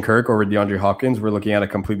Christian Kirk over DeAndre Hopkins, we're looking at a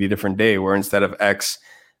completely different day, where instead of X,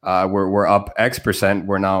 we're up X percent,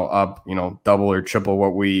 we're now up, double or triple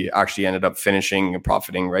what we actually ended up finishing and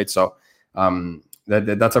profiting, right? So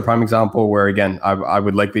that's a prime example where, again, I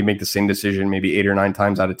would likely make the same decision maybe 8 or 9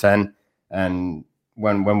 times out of 10. And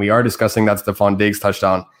when we are discussing that Stephon Diggs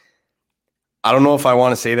touchdown, I don't know if I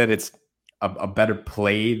want to say that it's a better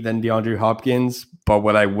play than DeAndre Hopkins, but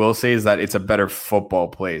what I will say is that it's a better football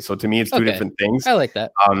play. So to me, it's two different things. I like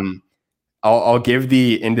that. I'll give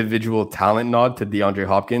the individual talent nod to DeAndre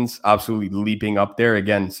Hopkins, absolutely leaping up there.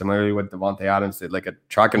 Again, similarly what Davante Adams did, like a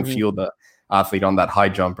track and field athlete on that high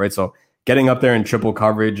jump, right? So getting up there in triple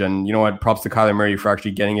coverage, and you know what, props to Kyler Murray for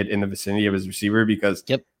actually getting it in the vicinity of his receiver, because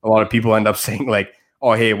a lot of people end up saying like,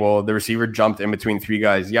 oh, hey, well, the receiver jumped in between 3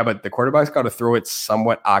 guys. Yeah, but the quarterback's got to throw it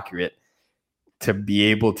somewhat accurate to be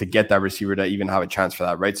able to get that receiver to even have a chance for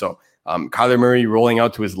that, right? So Kyler Murray rolling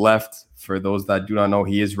out to his left, for those that do not know,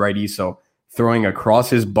 he is righty. So throwing across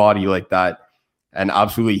his body like that and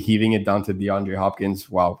absolutely heaving it down to DeAndre Hopkins.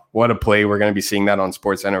 Wow, what a play. We're going to be seeing that on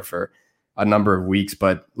SportsCenter for a number of weeks,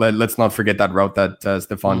 but let's not forget that route that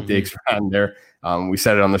Stephon Diggs ran there. We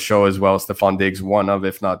said it on the show as well. Stephon Diggs, one of,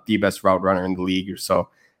 if not the best route runner in the league. So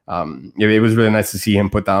it was really nice to see him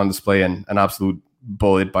put that on display, and an absolute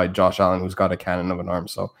bullet by Josh Allen, who's got a cannon of an arm.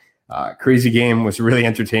 So crazy game, was really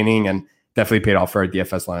entertaining, and definitely paid off for our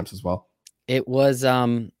DFS lineups as well. It was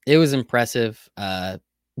impressive.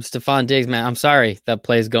 Stephon Diggs, man, I'm sorry that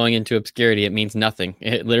play is going into obscurity. It means nothing.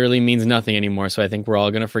 It literally means nothing anymore. So I think we're all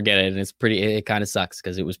going to forget it. And it kind of sucks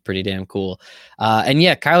because it was pretty damn cool. And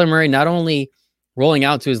yeah, Kyler Murray not only rolling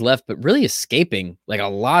out to his left, but really escaping like a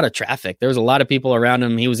lot of traffic. There was a lot of people around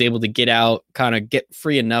him. He was able to get out, kind of get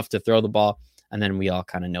free enough to throw the ball. And then we all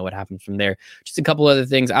kind of know what happened from there. Just a couple other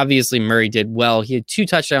things. Obviously, Murray did well. He had 2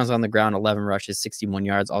 touchdowns on the ground, 11 rushes, 61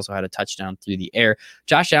 yards. Also had a touchdown through the air.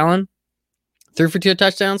 Josh Allen threw for 2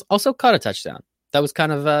 touchdowns. Also caught a touchdown. That was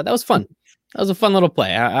kind of that was fun. That was a fun little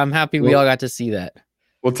play. I'm happy we all got to see that.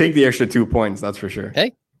 We'll take the extra 2 points. That's for sure.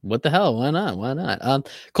 Hey, what the hell? Why not? Why not?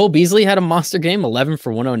 Cole Beasley had a monster game, 11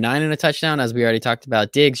 for 109 and a touchdown. As we already talked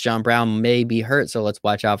about, Diggs, John Brown may be hurt, so let's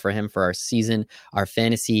watch out for him for our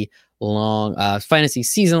fantasy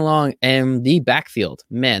season long. And the backfield,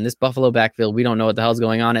 man, this Buffalo backfield, we don't know what the hell's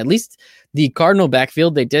going on. At least the Cardinal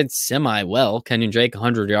backfield, they did semi well. Kenyon Drake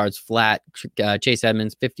 100 yards flat, Chase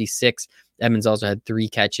Edmonds 56. Edmonds also had 3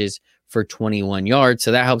 catches for 21 yards,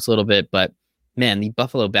 so that helps a little bit. But man, the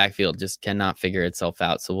Buffalo backfield just cannot figure itself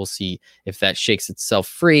out. So we'll see if that shakes itself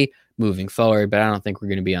free moving forward. But I don't think we're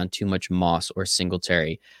going to be on too much Moss or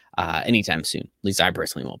Singletary anytime soon. At least I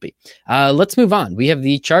personally won't be. Let's move on. We have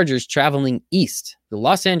the Chargers traveling east. The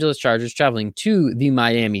Los Angeles Chargers traveling to the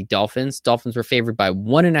Miami Dolphins. Dolphins were favored by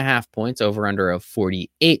 1.5 points, over under of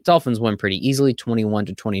 48. Dolphins won pretty easily,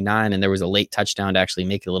 21-29, and there was a late touchdown to actually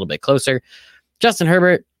make it a little bit closer. Justin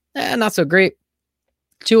Herbert, not so great.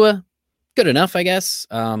 Tua, good enough, I guess.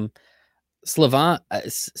 Slavan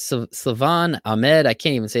Ahmed, I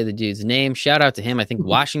can't even say the dude's name. Shout out to him. I think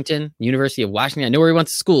Washington, University of Washington. I know where he went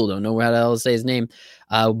to school. Don't know how the hell to say his name.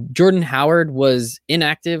 Jordan Howard was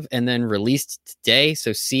inactive and then released today.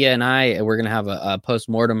 So Sia and we're going to have a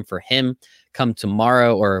post-mortem for him come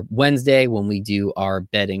tomorrow or Wednesday when we do our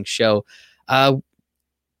betting show.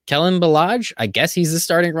 Kellen Balaj, I guess he's the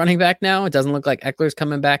starting running back now. It doesn't look like Eckler's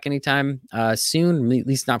coming back anytime soon, at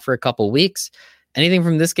least not for a couple weeks. Anything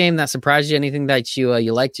from this game that surprised you? Anything that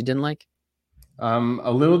you liked, you didn't like?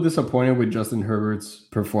 A little disappointed with Justin Herbert's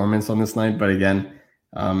performance on this night, but again,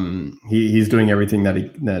 he's doing everything that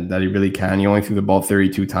he really can. He only threw the ball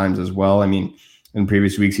 32 times as well. I mean, in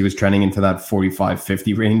previous weeks, he was trending into that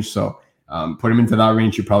 45-50 range. So put him into that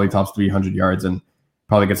range, he probably tops 300 yards and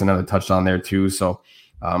probably gets another touchdown there too. So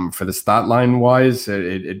for the stat line wise,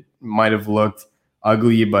 it might have looked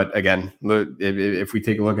ugly, but again, if we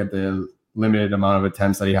take a look at the limited amount of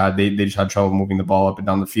attempts that he had, they just had trouble moving the ball up and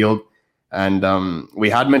down the field. And we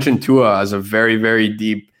had mentioned Tua as a very, very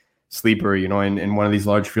deep sleeper, in one of these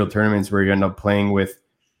large field tournaments where you end up playing with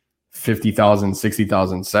 50,000,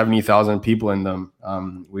 60,000, 70,000 people in them.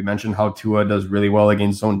 We mentioned how Tua does really well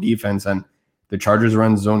against zone defense, and the Chargers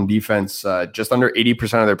run zone defense just under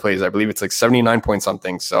 80% of their plays. I believe it's like 79 point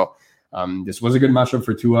something. So this was a good matchup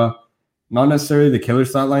for Tua. Not necessarily the killer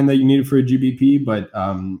stat line that you needed for a GBP, but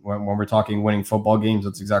when we're talking winning football games,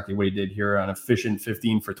 that's exactly what he did here. An efficient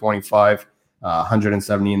 15 for 25,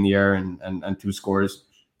 170 in the air, and 2 scores.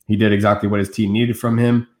 He did exactly what his team needed from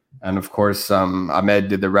him. And of course, Ahmed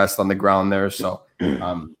did the rest on the ground there. So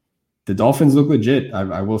the Dolphins look legit.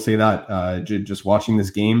 I will say that. Just watching this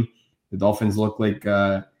game, the Dolphins look like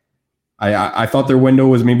I thought their window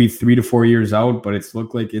was maybe 3 to 4 years out, but it's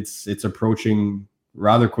looked like it's approaching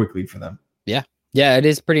rather quickly for them. Yeah, it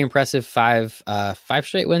is pretty impressive. Five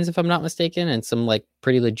straight wins, if I'm not mistaken, and some like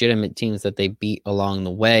pretty legitimate teams that they beat along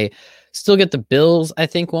the way. Still get the Bills, I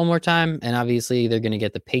think, one more time, and obviously they're going to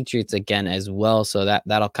get the Patriots again as well. So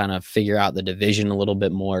that'll kind of figure out the division a little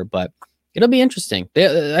bit more, but it'll be interesting.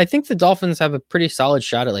 I think the Dolphins have a pretty solid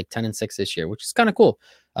shot at like 10-6 this year, which is kind of cool.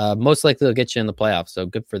 Most likely they'll get you in the playoffs, so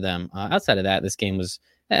good for them. Outside of that, this game was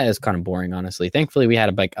kind of boring, honestly. Thankfully, we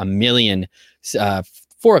had like a million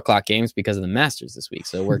 4:00 games because of the Masters this week,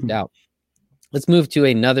 so it worked out. Let's move to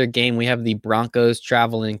another game. We have the Broncos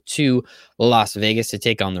traveling to Las Vegas to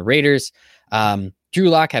take on the Raiders. Drew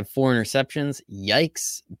Lock had 4 interceptions.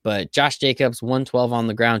 Yikes. But Josh Jacobs, 112 on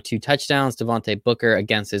the ground, 2 touchdowns. Devontae Booker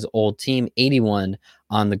against his old team, 81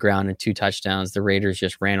 on the ground and 2 touchdowns. The Raiders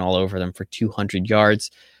just ran all over them for 200 yards.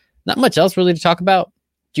 Not much else really to talk about.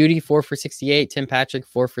 Judy, 4 for 68. Tim Patrick,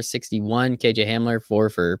 4 for 61. KJ Hamler, 4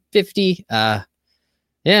 for 50.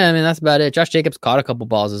 Yeah, I mean, that's about it. Josh Jacobs caught a couple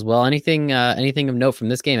balls as well. Anything of note from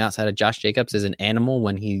this game outside of Josh Jacobs is an animal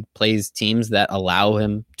when he plays teams that allow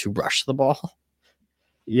him to rush the ball?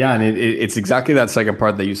 Yeah, and it's exactly that second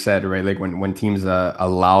part that you said, right? Like when teams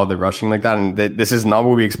allow the rushing like that, and this is not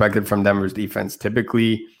what we expected from Denver's defense.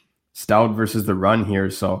 Typically, stout versus the run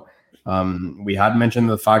here. So we had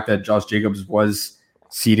mentioned the fact that Josh Jacobs was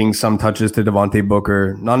ceding some touches to Devontae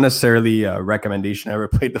Booker. Not necessarily a recommendation. I ever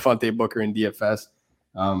played Devontae Booker in DFS.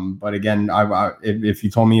 But again, if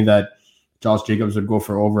you told me that Josh Jacobs would go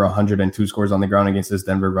for over 102 scores on the ground against this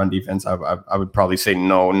Denver run defense, I would probably say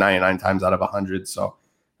no 99 times out of 100. So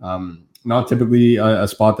not typically a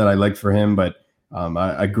spot that I like for him, but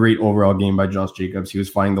a great overall game by Josh Jacobs. He was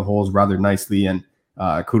finding the holes rather nicely, and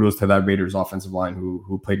kudos to that Raiders offensive line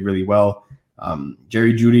who played really well.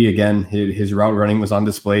 Jerry Jeudy, again, his route running was on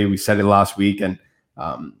display. We said it last week, and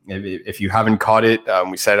if you haven't caught it,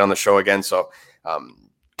 we said it on the show again. So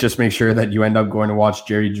just make sure that you end up going to watch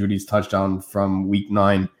Jerry Jeudy's touchdown from week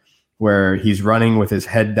 9, where he's running with his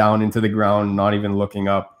head down into the ground, not even looking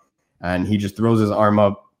up. And he just throws his arm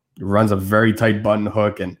up, runs a very tight button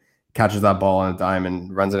hook, and catches that ball on a dime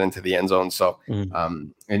and runs it into the end zone. So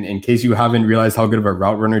in case you haven't realized how good of a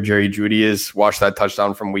route runner Jerry Jeudy is, watch that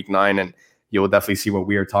touchdown from week 9 and you'll definitely see what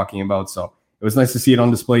we are talking about. So it was nice to see it on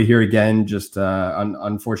display here again. Just an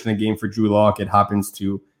unfortunate game for Drew Lock. It happens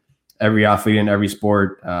to every athlete in every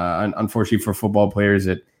sport. Unfortunately for football players,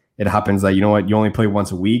 it happens that, you know what, you only play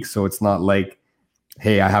once a week. So it's not like,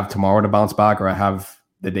 hey, I have tomorrow to bounce back, or I have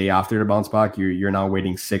the day after to bounce back. You're now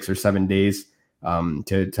waiting 6 or 7 days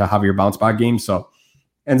to have your bounce back game. So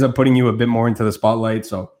ends up putting you a bit more into the spotlight.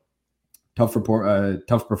 So tough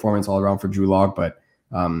performance all around for Drew Lock, but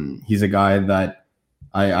he's a guy that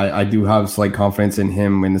I do have slight confidence in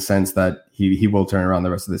him, in the sense that he will turn around the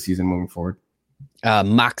rest of the season moving forward.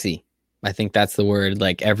 Moxie. I think that's the word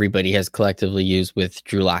like everybody has collectively used with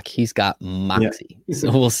Drew Lock. He's got moxie. Yeah.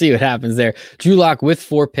 So we'll see what happens there. Drew Lock with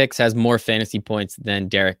 4 picks has more fantasy points than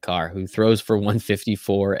Derek Carr, who throws for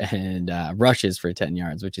 154 and rushes for 10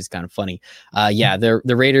 yards, which is kind of funny.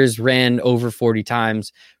 The Raiders ran over 40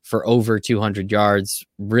 times for over 200 yards.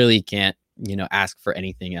 Really can't, ask for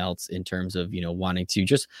anything else in terms of, wanting to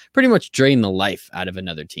just pretty much drain the life out of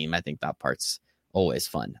another team. I think that part's always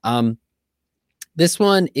fun. This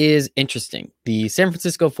one is interesting. The San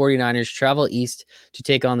Francisco 49ers travel east to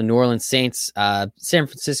take on the New Orleans Saints. San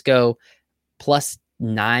Francisco plus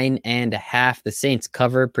 9.5. The Saints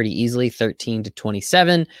cover pretty easily,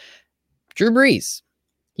 13-27. Drew Brees,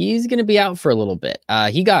 he's going to be out for a little bit.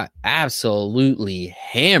 He got absolutely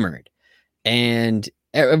hammered. And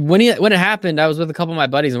when it happened, I was with a couple of my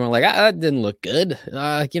buddies and we're like, that didn't look good.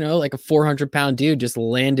 Like a 400-pound dude just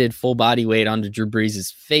landed full body weight onto Drew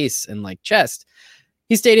Brees' face and like chest.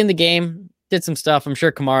 He stayed in the game, did some stuff. I'm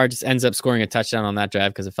sure Kamara just ends up scoring a touchdown on that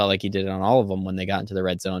drive because it felt like he did it on all of them when they got into the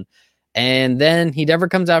red zone. And then he never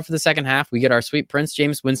comes out for the second half. We get our sweet Prince,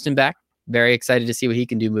 Jameis Winston, back. Very excited to see what he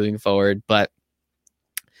can do moving forward. But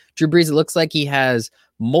Drew Brees, it looks like he has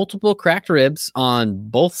multiple cracked ribs on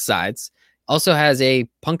both sides. Also has a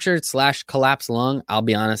punctured / collapsed lung. I'll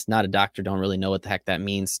be honest, not a doctor. Don't really know what the heck that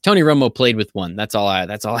means. Tony Romo played with one. That's all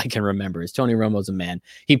I can remember is Tony Romo's a man.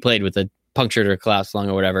 He played with a punctured or collapsed lung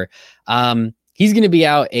or whatever. He's going to be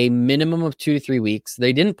out a minimum of 2 to 3 weeks.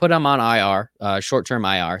 They didn't put him on IR, short-term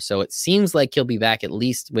IR. So it seems like he'll be back at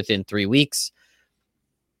least within 3 weeks.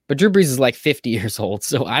 But Drew Brees is like 50 years old,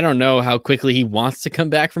 so I don't know how quickly he wants to come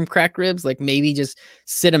back from cracked ribs. Like maybe just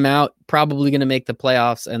sit him out, probably going to make the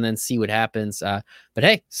playoffs, and then see what happens. But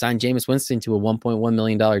hey, sign Jameis Winston to a $1.1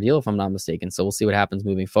 million deal, if I'm not mistaken. So we'll see what happens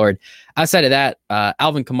moving forward. Outside of that,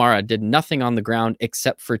 Alvin Kamara did nothing on the ground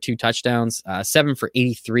except for 2 touchdowns, 7 for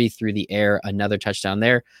 83 through the air, another touchdown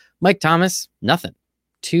there. Mike Thomas, nothing.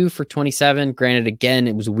 2 for 27. Granted, again,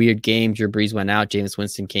 it was a weird game. Drew Brees went out. Jameis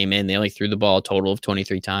Winston came in. They only threw the ball a total of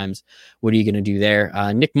 23 times. What are you going to do there?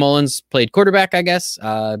 Nick Mullins played quarterback, I guess.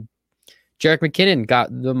 Jerick McKinnon got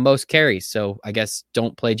the most carries. So I guess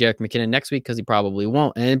don't play Jerick McKinnon next week because he probably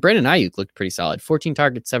won't. And Brandon Ayuk looked pretty solid. 14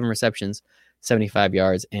 targets, 7 receptions, 75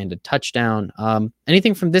 yards, and a touchdown.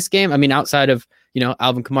 Anything from this game? I mean, outside of,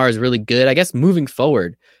 Alvin Kamara is really good. I guess moving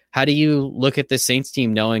forward, how do you look at the Saints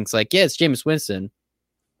team knowing it's like, yeah, it's Jameis Winston.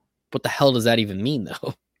 What the hell does that even mean,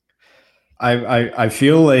 though? I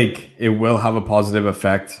feel like it will have a positive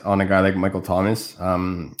effect on a guy like Michael Thomas.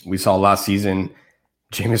 We saw last season,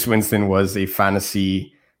 Jameis Winston was a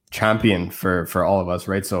fantasy champion for all of us,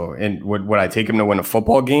 right? So, would I take him to win a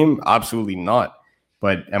football game? Absolutely not.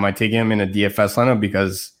 But am I taking him in a DFS lineup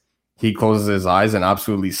because he closes his eyes and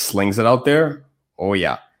absolutely slings it out there? Oh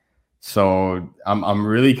yeah. So I'm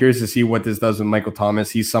really curious to see what this does with Michael Thomas.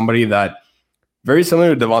 He's somebody that very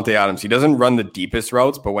similar to Devontae Adams. He doesn't run the deepest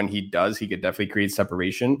routes, but when he does, he could definitely create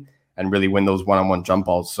separation and really win those one-on-one jump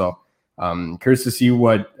balls. So curious to see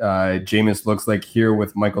what Jameis looks like here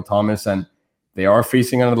with Michael Thomas. And they are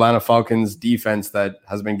facing an Atlanta Falcons defense that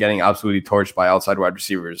has been getting absolutely torched by outside wide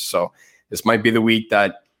receivers. So this might be the week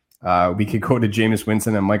that we could go to Jameis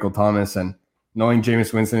Winston and Michael Thomas. And knowing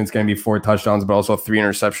Jameis Winston, it's going to be 4 touchdowns, but also 3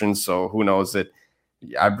 interceptions. So who knows it.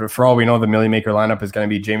 For all we know, the Millie Maker lineup is going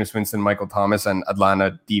to be Jameis Winston, Michael Thomas, and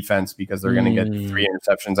Atlanta defense because they're going to get 3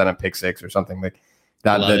 interceptions and a pick 6 or something like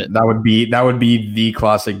that. That would be the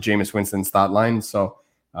classic Jameis Winston stat line. So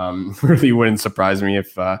really wouldn't surprise me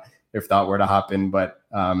if that were to happen. But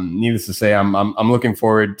needless to say, I'm looking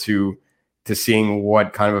forward to seeing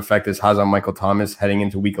what kind of effect this has on Michael Thomas heading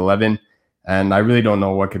into Week 11. And I really don't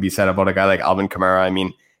know what could be said about a guy like Alvin Kamara. I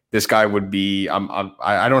mean, this guy would be,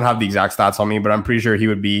 I don't have the exact stats on me, but I'm pretty sure he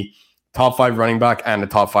would be top 5 running back and a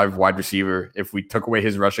top 5 wide receiver. If we took away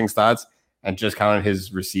his rushing stats and just counted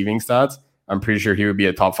his receiving stats, I'm pretty sure he would be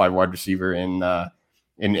a top 5 wide receiver in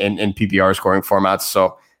PPR scoring formats.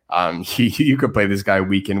 So you could play this guy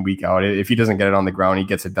week in, week out. If he doesn't get it on the ground, he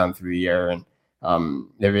gets it done through the air. And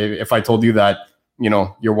if I told you that,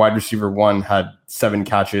 your wide receiver 1 had 7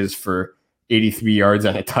 catches for 83 yards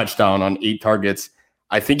and a touchdown on 8 targets,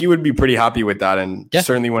 I think you would be pretty happy with that, and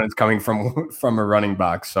certainly when it's coming from a running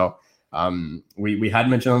back. So we had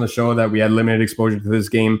mentioned on the show that we had limited exposure to this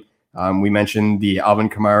game. We mentioned the Alvin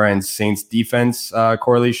Kamara and Saints defense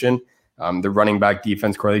correlation. The running back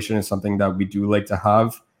defense correlation is something that we do like to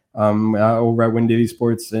have over at Win Daily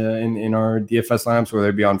Sports in our DFS lineups, whether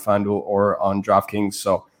it be on FanDuel or on DraftKings.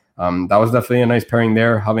 So that was definitely a nice pairing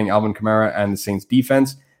there, having Alvin Kamara and the Saints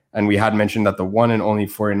defense. And we had mentioned that the one and only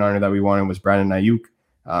 49er that we wanted was Brandon Ayuk.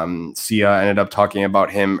 Sia ended up talking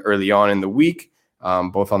about him early on in the week,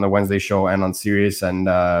 both on the Wednesday show and on Sirius, and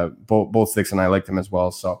both Sticks and I liked him as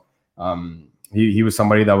well. So he was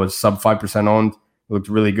somebody that was sub 5% owned, looked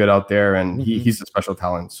really good out there, and he's a special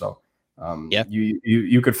talent. So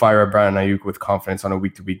you could fire a Brandon Ayuk with confidence on a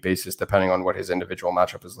week-to-week basis, depending on what his individual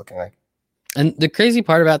matchup is looking like. And the crazy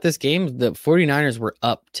part about this game, the 49ers were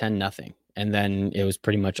up 10-0. And then it was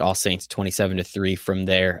pretty much all Saints 27-3 from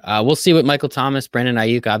there. We'll see what Michael Thomas, Brandon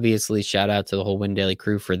Ayuk, obviously shout out to the whole Win Daily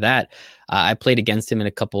crew for that. I played against him in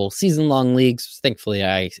a couple season-long leagues. Thankfully,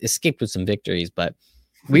 I escaped with some victories, but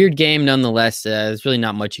weird game nonetheless. There's really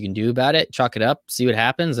not much you can do about it. Chalk it up, see what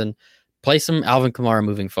happens, and play some Alvin Kamara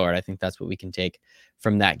moving forward. I think that's what we can take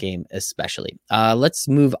from that game especially. Let's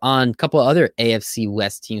move on. A couple other AFC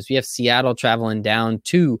West teams. We have Seattle traveling down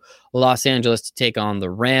to Los Angeles to take on the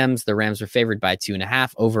Rams. The Rams are favored by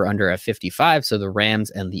 2.5, over under a 55. So the Rams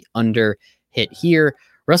and the under hit here.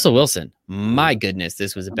 Russell Wilson, my goodness,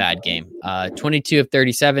 this was a bad game. 22 of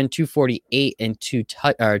 37, 248, and two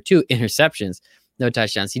interceptions, no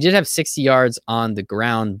touchdowns. He did have 60 yards on the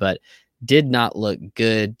ground, but did not look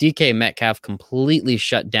good. DK Metcalf completely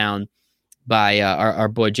shut down by our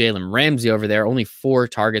boy Jalen Ramsey over there. Only 4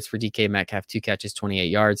 targets for DK Metcalf, 2 catches, 28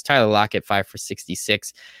 yards. Tyler Lockett, 5 for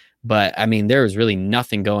 66. But, I mean, there was really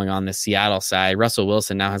nothing going on the Seattle side. Russell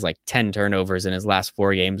Wilson now has like 10 turnovers in his last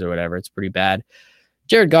 4 games or whatever. It's pretty bad.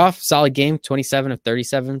 Jared Goff, solid game, 27 of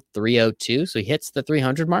 37, 302. So he hits the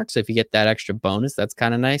 300 mark. So if you get that extra bonus, that's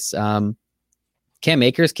kind of nice. Cam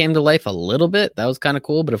Akers came to life a little bit. That was kind of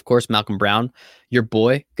cool. But of course, Malcolm Brown, your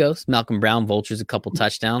boy, Ghost, Malcolm Brown, vultures a couple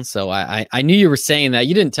touchdowns. So I knew you were saying that.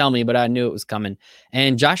 You didn't tell me, but I knew it was coming.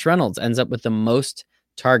 And Josh Reynolds ends up with the most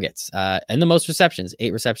targets and the most receptions,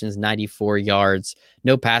 8 receptions, 94 yards,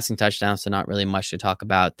 no passing touchdowns. So not really much to talk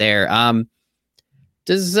about there.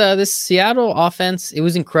 Does this Seattle offense, it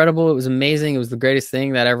was incredible. It was amazing. It was the greatest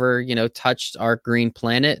thing that ever, touched our green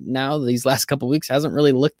planet. Now, these last couple of weeks hasn't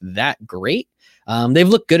really looked that great. They've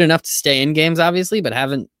looked good enough to stay in games, obviously, but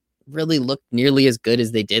haven't really looked nearly as good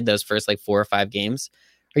as they did those first 4 or 5 games.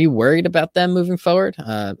 Are you worried about them moving forward?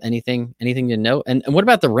 Anything to note? And what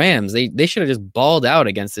about the Rams? They should have just balled out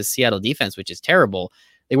against this Seattle defense, which is terrible.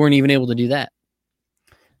 They weren't even able to do that.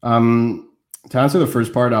 To answer the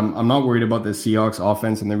first part, I'm not worried about the Seahawks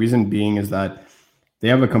offense, and the reason being is that they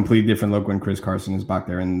have a completely different look when Chris Carson is back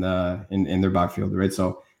there in their backfield, right?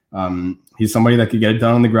 So he's somebody that could get it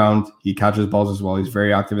done on the ground. He catches balls as well. He's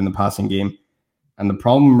very active in the passing game. And the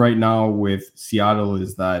problem right now with Seattle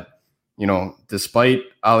is that, despite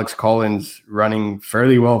Alex Collins running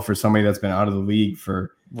fairly well for somebody that's been out of the league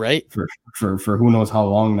for who knows how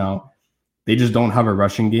long now, they just don't have a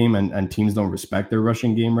rushing game, and teams don't respect their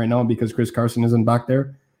rushing game right now because Chris Carson isn't back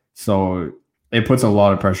there. So it puts a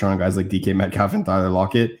lot of pressure on guys like DK Metcalf and Tyler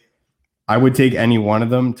Lockett. I would take any one of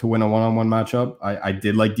them to win a one-on-one matchup. I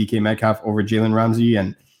did like DK Metcalf over Jalen Ramsey.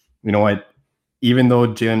 And you know what? Even though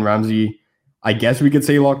Jalen Ramsey, I guess we could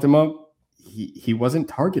say locked him up, he wasn't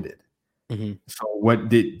targeted. Mm-hmm. So what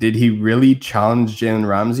did he really challenge Jalen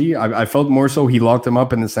Ramsey? I felt more so he locked him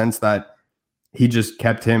up in the sense that he just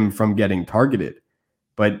kept him from getting targeted.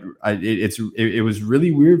 But it was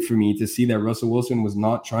really weird for me to see that Russell Wilson was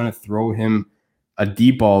not trying to throw him a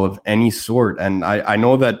deep ball of any sort. And I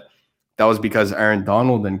know that was because Aaron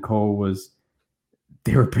Donald and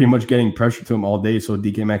they were pretty much getting pressure to him all day. So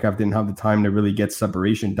DK Metcalf didn't have the time to really get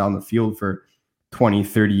separation down the field for 20,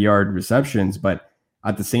 30-yard receptions. But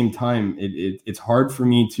at the same time, it's hard for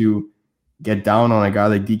me to get down on a guy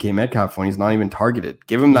like DK Metcalf when he's not even targeted.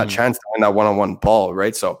 Give him that chance to win that one-on-one ball,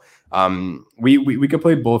 right? So we could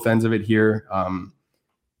play both ends of it here.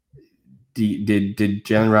 Did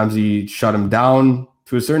Jalen Ramsey shut him down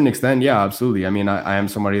to a certain extent? Yeah, absolutely. I mean, I am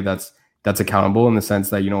somebody that's accountable in the sense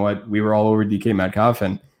that, we were all over DK Metcalf,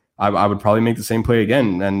 and I would probably make the same play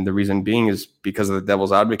again. And the reason being is because of the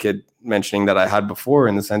devil's advocate mentioning that I had before,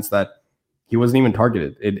 in the sense that he wasn't even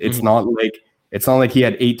targeted. It's not like he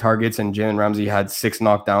had 8 targets and Jalen Ramsey had 6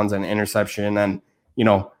 knockdowns and interception and,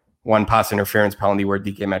 1 pass interference penalty where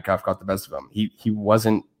DK Metcalf got the best of him. He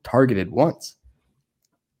wasn't targeted once.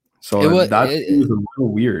 So it was a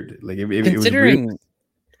little weird. Like considering it was weird.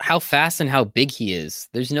 How fast and how big he is,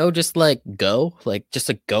 there's no just just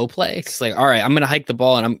a go play. It's like, all right, I'm gonna hike the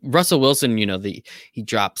ball, and Russell Wilson. He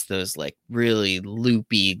drops those really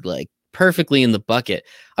loopy, perfectly in the bucket.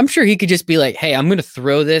 I'm sure he could just be like, hey, I'm gonna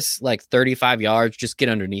throw this 35 yards, just get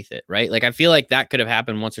underneath it, right? I feel like that could have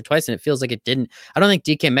happened once or twice, and it feels like it didn't. I don't think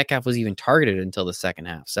DK Metcalf was even targeted until the second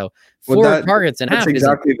half. So 4 targets and half. That's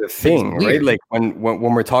exactly the thing, right? Like when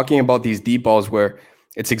we're talking about these deep balls, where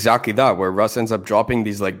it's exactly that, where Russ ends up dropping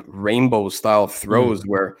these rainbow style throws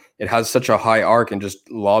where it has such a high arc and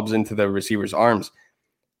just lobs into the receiver's arms.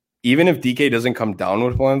 Even if DK doesn't come down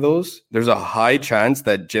with one of those, there's a high chance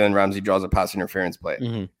that Jalen Ramsey draws a pass interference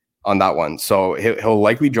play on that one. So he'll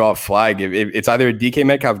likely draw a flag. If it's either a DK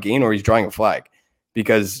Metcalf gain or he's drawing a flag,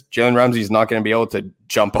 because Jalen Ramsey is not going to be able to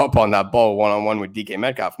jump up on that ball one-on-one with DK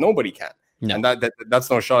Metcalf. Nobody can. No. And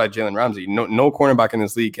that's no shot at Jalen Ramsey. No cornerback in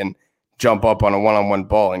this league can jump up on a one-on-one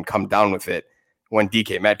ball and come down with it when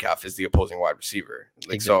DK Metcalf is the opposing wide receiver.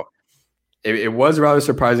 Exactly. So it was rather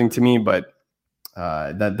surprising to me, but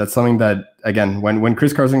that's something that, again, when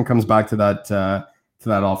Chris Carson comes back to that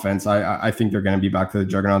offense, I think they're going to be back to the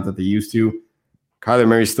juggernaut that they used to. Kyler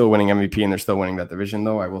Murray's still winning MVP, and they're still winning that division,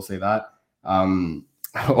 though. I will say that.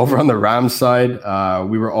 Over on the Rams side,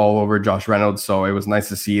 we were all over Josh Reynolds, so it was nice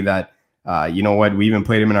to see that. We even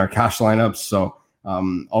played him in our cash lineups. So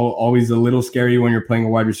always a little scary when you're playing a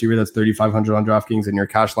wide receiver that's 3,500 on DraftKings in your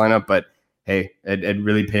cash lineup, but hey, it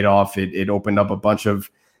really paid off. It opened up a bunch of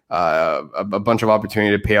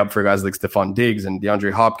opportunity to pay up for guys like Stephon Diggs and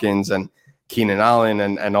DeAndre Hopkins and Keenan Allen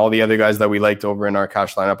and all the other guys that we liked over in our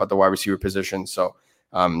cash lineup at the wide receiver position. So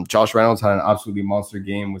Josh Reynolds had an absolutely monster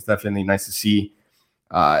game. It was definitely nice to see.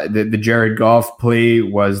 The Jared Goff play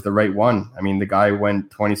was the right one. I mean, the guy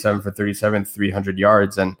went 27 for 37, 300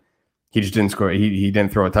 yards, and he just didn't score. He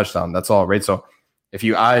didn't throw a touchdown. That's all, right? So if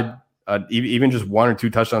you add even just 1 or 2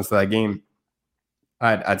 touchdowns to that game,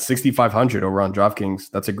 at 6,500 over on DraftKings,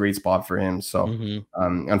 that's a great spot for him. So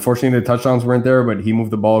unfortunately, the touchdowns weren't there, but he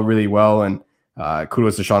moved the ball really well. And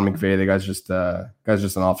kudos to Sean McVay. The guy's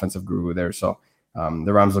just an offensive guru there. So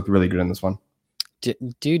the Rams looked really good in this one.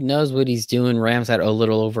 Dude knows what he's doing. Rams had a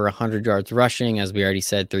little over 100 yards rushing, as we already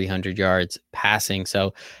said, 300 yards passing.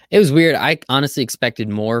 So it was weird. I honestly expected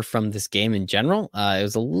more from this game in general. It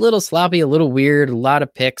was a little sloppy, a little weird, a lot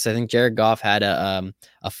of picks. I think Jared Goff had a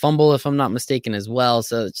fumble, if I'm not mistaken, as well.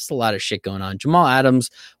 So it's just a lot of shit going on. Jamal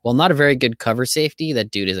Adams, well, not a very good cover safety.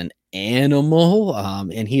 That dude is an animal,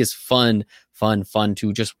 and he is fun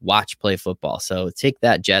to just watch play football. So take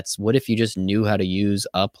that, Jets. What if you just knew how to use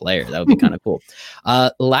a player? That would be kind of cool.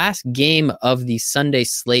 Last game of the Sunday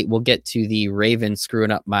slate. We'll get to the Ravens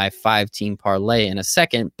screwing up my 5-team parlay in a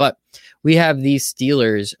second, but we have the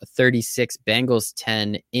Steelers 36, Bengals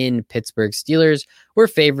 10 in Pittsburgh. Steelers were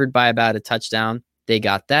favored by about a touchdown. They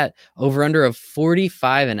got that. Over under of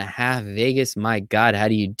 45.5 Vegas. My God, how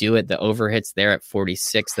do you do it? The over hits there at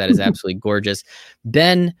 46. That is absolutely gorgeous.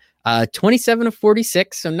 Ben, 27 of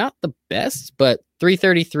 46, so not the best, but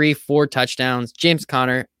 333, 4 touchdowns. James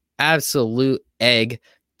Conner, absolute egg,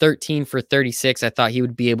 13 for 36. I thought he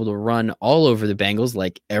would be able to run all over the Bengals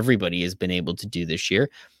like everybody has been able to do this year.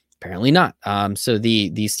 Apparently not. So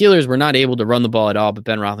the Steelers were not able to run the ball at all, but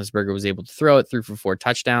Ben Roethlisberger was able to throw it, 3 for 4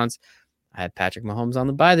 touchdowns. I had Patrick Mahomes on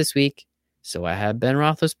the bye this week, so I had Ben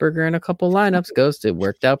Roethlisberger in a couple lineups. Ghost, it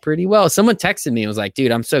worked out pretty well. Someone texted me and was like,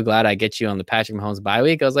 dude, I'm so glad I get you on the Patrick Mahomes bye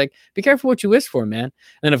week. I was like, be careful what you wish for, man. And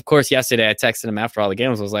then, of course, yesterday I texted him after all the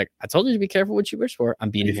games. I was like, I told you to be careful what you wish for. I'm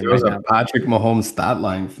beating him right now. Patrick Mahomes stat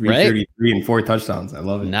line, 333 and 4 touchdowns. I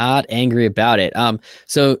love it. Not angry about it.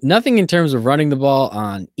 So nothing in terms of running the ball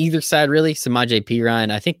on either side, really. Samaje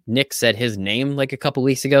Perine, I think Nick said his name like a couple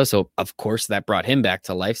weeks ago. So, of course, that brought him back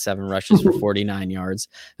to life. 7 rushes for 49 yards.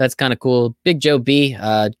 That's kind of cool. Big Joe B.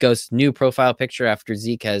 Ghost's new profile picture after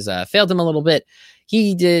Zeke has failed him a little bit.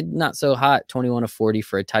 He did not so hot, 21 of 40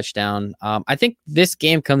 for a touchdown. I think this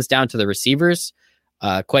game comes down to the receivers,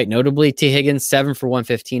 quite notably. T. Higgins, 7 for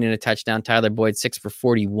 115 and a touchdown. Tyler Boyd, 6 for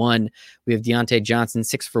 41. We have Deontay Johnson,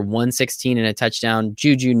 6 for 116 and a touchdown.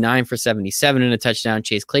 Juju, 9 for 77 and a touchdown.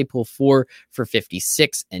 Chase Claypool, 4 for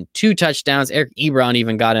 56 and 2 touchdowns. Eric Ebron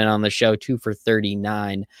even got in on the show, 2 for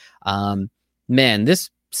 39. Man, this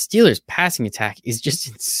Steelers passing attack is just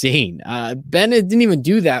insane. Bennett didn't even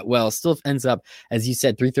do that well. Still ends up, as you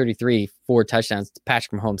said, 333, 4 touchdowns.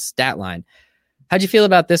 Patrick Mahomes stat line. How'd you feel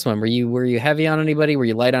about this one? Were you heavy on anybody? Were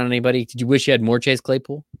you light on anybody? Did you wish you had more Chase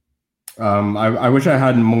Claypool? I wish I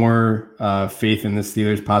had more faith in the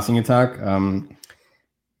Steelers passing attack. Kind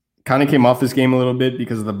of came off this game a little bit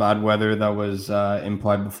because of the bad weather that was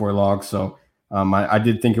implied before lock. So I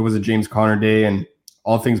did think it was a James Conner day, and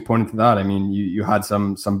all things pointed to that. I mean, you had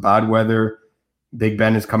some bad weather. Big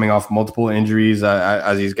Ben is coming off multiple injuries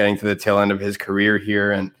as he's getting to the tail end of his career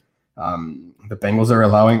here. And the Bengals are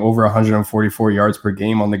allowing over 144 yards per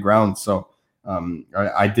game on the ground. So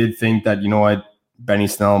I did think that, you know what, Benny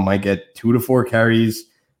Snell might get 2 to 4 carries.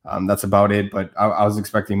 That's about it. But I was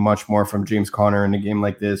expecting much more from James Conner in a game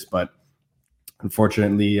like this. But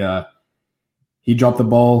unfortunately, he dropped the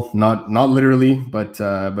ball, not literally, but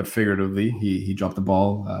figuratively. He dropped the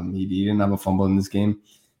ball. He didn't have a fumble in this game,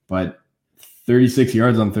 but 36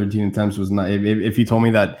 yards on 13 attempts was not. If you told me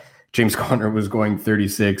that James Conner was going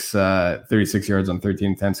 36 yards on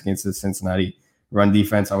 13 attempts against the Cincinnati run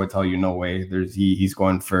defense, I would tell you no way. He's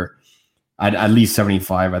going for at least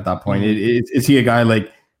 75 at that point. Is he a guy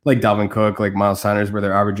like Dalvin Cook, like Miles Sanders, where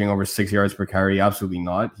they're averaging over 6 yards per carry? Absolutely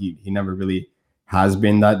not. He never really has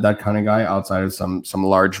been that kind of guy outside of some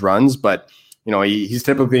large runs, but you know, he's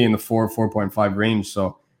typically in the 4.5 range.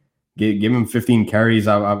 So give him 15 carries.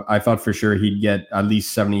 I thought for sure he'd get at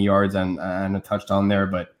least 70 yards and a touchdown there,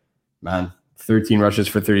 but man, 13 rushes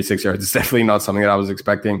for 36 yards is definitely not something that I was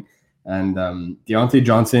expecting. And Deontay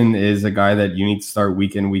Johnson is a guy that you need to start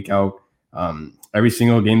week in, week out. Every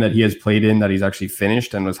single game that he has played in that he's actually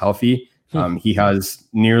finished and was healthy, he has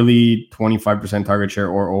nearly 25% target share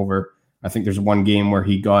or over. I think there's one game where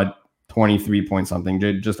he got 23 point something,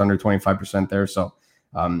 just under 25% there. So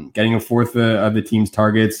getting a fourth of the team's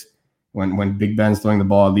targets when Big Ben's throwing the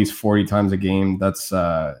ball at least 40 times a game, that's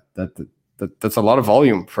a lot of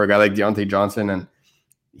volume for a guy like Deontay Johnson. And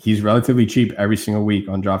he's relatively cheap every single week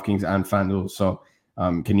on DraftKings and FanDuel. So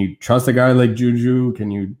can you trust a guy like Juju?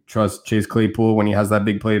 Can you trust Chase Claypool when he has that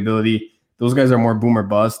big playability? Those guys are more boom or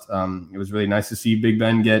bust. It was really nice to see Big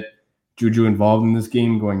Ben get Juju involved in this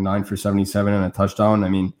game, going 9 for 77 and a touchdown. I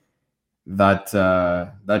mean, that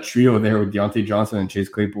trio there with Deontay Johnson and Chase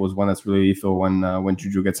Claypool is one that's really lethal when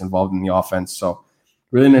Juju gets involved in the offense. So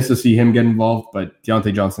really nice to see him get involved. But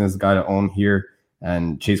Deontay Johnson is the guy to own here,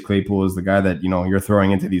 and Chase Claypool is the guy that, you know, you're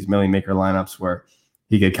throwing into these Millie Maker lineups where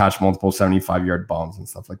he could catch multiple 75-yard bombs and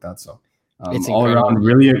stuff like that. So all incredible. around,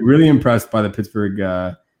 really impressed by the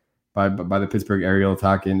Pittsburgh by the Pittsburgh aerial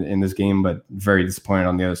attack in this game, but very disappointed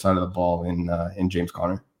on the other side of the ball in James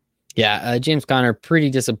Conner. Yeah, James Conner, pretty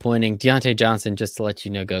disappointing. Deontay Johnson, just to let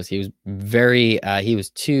you know, he was very, he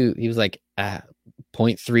was like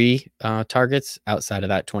 0.3 targets outside of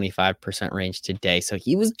that 25% range today. So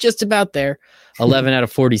he was just about there. 11 out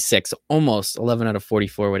of 46, almost 11 out of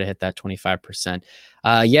 44 would have hit that 25%.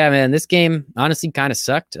 Yeah, man, this game honestly kind of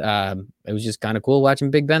sucked. It was just kind of cool watching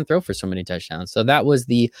Big Ben throw for so many touchdowns. So that was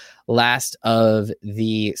the last of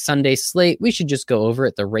the Sunday slate. We should just go over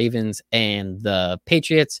it. The Ravens and the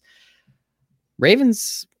Patriots.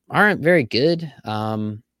 Ravens aren't very good.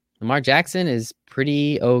 Lamar Jackson is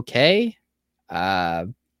pretty okay.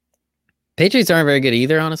 Patriots aren't very good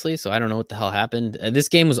either, honestly. So I don't know what the hell happened. This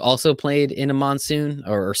game was also played in a monsoon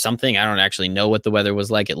or something. I don't actually know what the weather was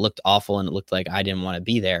like. It looked awful and it looked like I didn't want to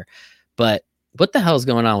be there. But what the hell is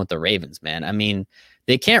going on with the Ravens, man? I mean,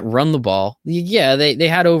 they can't run the ball. Yeah, they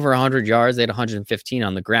had over 100 yards. They had 115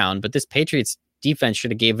 on the ground. But this Patriots defense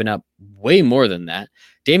should have given up way more than that.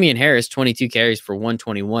 Damian Harris, 22 carries for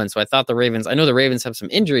 121. So I thought the Ravens, I know the Ravens have some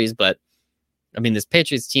injuries, but I mean, this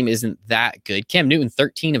Patriots team isn't that good. Cam Newton,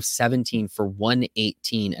 13 of 17 for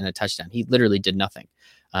 118 and a touchdown. He literally did nothing.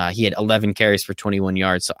 He had 11 carries for 21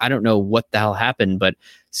 yards. So I don't know what the hell happened, but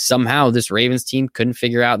somehow this Ravens team couldn't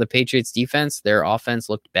figure out the Patriots defense. Their offense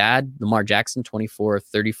looked bad. Lamar Jackson, 24 of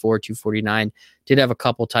 34, 249, did have a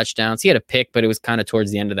couple touchdowns. He had a pick, but it was kind of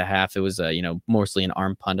towards the end of the half. It was, mostly an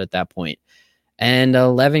arm punt at that point. And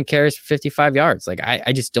 11 carries for 55 yards. Like,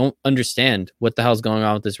 I just don't understand what the hell's going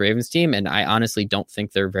on with this Ravens team. And I honestly don't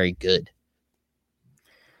think they're very good.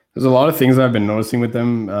 There's a lot of things I've been noticing with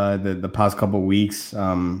them the past couple of weeks.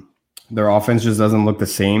 Their offense just doesn't look the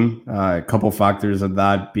same. A couple factors of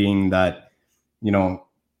that being that,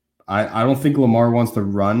 I don't think Lamar wants to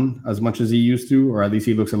run as much as he used to, or at least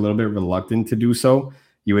he looks a little bit reluctant to do so.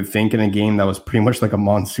 You would think in a game that was pretty much like a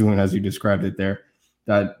monsoon, as you described it there,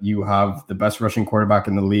 that you have the best rushing quarterback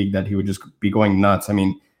in the league, that he would just be going nuts. I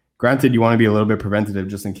mean, granted, you want to be a little bit preventative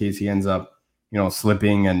just in case he ends up,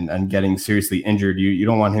 slipping and getting seriously injured. You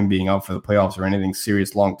don't want him being out for the playoffs or anything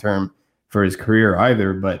serious long-term for his career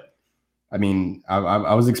either. But I mean,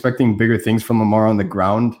 I was expecting bigger things from Lamar on the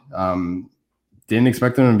ground. Didn't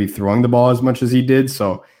expect him to be throwing the ball as much as he did.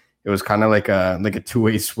 So it was kind of like a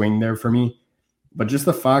two-way swing there for me. But just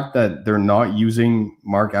the fact that they're not using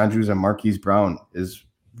Mark Andrews and Marquise Brown is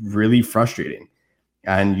really frustrating.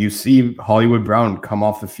 And you see Hollywood Brown come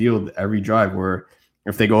off the field every drive where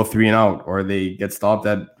if they go 3 and out or they get stopped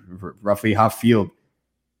at roughly half field,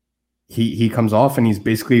 he comes off and he's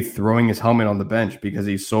basically throwing his helmet on the bench because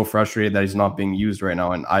he's so frustrated that he's not being used right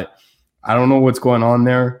now. And I don't know what's going on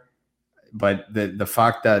there, but the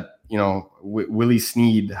fact that, Willie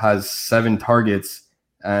Snead has 7 targets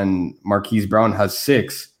and Marquise Brown has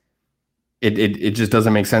 6, it just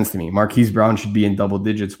doesn't make sense to me. Marquise Brown should be in double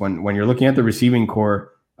digits. When you're looking at the receiving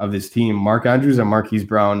core of this team, Mark Andrews and Marquise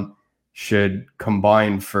Brown should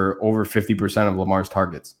combine for over 50% of Lamar's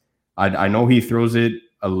targets. I know he throws it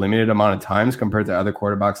a limited amount of times compared to other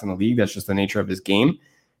quarterbacks in the league. That's just the nature of his game.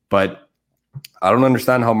 But I don't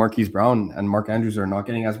understand how Marquise Brown and Mark Andrews are not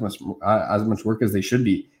getting as much work as they should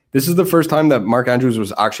be. This is the first time that Mark Andrews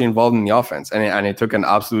was actually involved in the offense, and it took an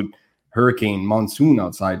absolute hurricane monsoon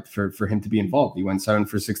outside for him to be involved. He went 7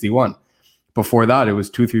 for 61. Before that, it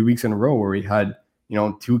was 2-3 weeks in a row where he had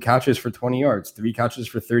 2 catches for 20 yards, 3 catches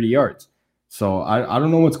for 30 yards. So I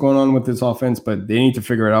don't know what's going on with this offense, but they need to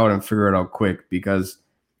figure it out and figure it out quick, because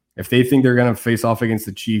if they think they're going to face off against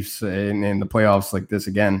the Chiefs in the playoffs like this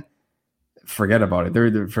again, forget about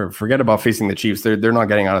it. Forget about facing the Chiefs. They're not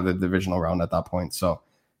getting out of the divisional round at that point. So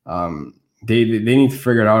they need to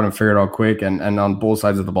figure it out and figure it out quick, and on both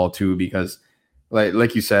sides of the ball too, because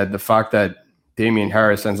like you said, the fact that Damian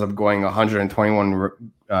Harris ends up going 121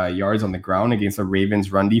 yards on the ground against the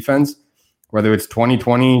Ravens run defense, whether it's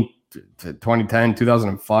 2020 to 2010,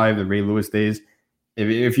 2005, the Ray Lewis days.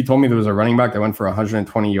 If you told me there was a running back that went for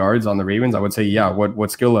 120 yards on the Ravens, I would say, yeah, what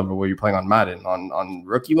skill level were you playing on Madden? On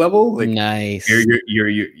rookie level? Like, nice.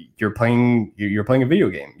 You're playing a video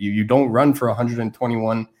game. You don't run for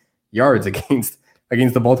 121 yards against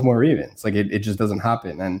the Baltimore Ravens. Like, it just doesn't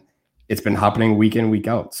happen. And it's been happening week in, week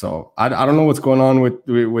out. So I don't know what's going on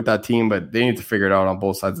with that team, but they need to figure it out on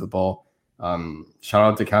both sides of the ball. Shout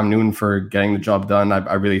out to Cam Newton for getting the job done.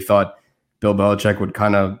 I really thought Bill Belichick would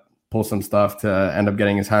kind of pull some stuff to end up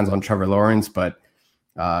getting his hands on Trevor Lawrence, but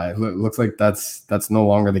it looks like that's no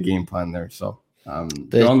longer the game plan there. So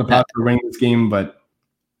they're on the path for winning this game, but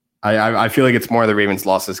I feel like it's more the Ravens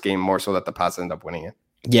lost this game more so that the Pats end up winning it.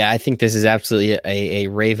 Yeah, I think this is absolutely a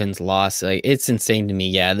Ravens loss. Like, it's insane to me.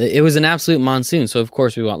 Yeah, it was an absolute monsoon. So, of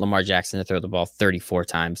course, we want Lamar Jackson to throw the ball 34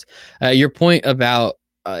 times. Your point about,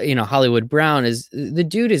 Hollywood Brown is the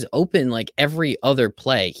dude is open like every other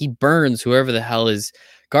play. He burns whoever the hell is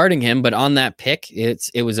guarding him. But on that pick,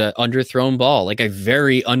 it was a underthrown ball, like a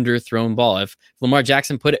very underthrown ball. If Lamar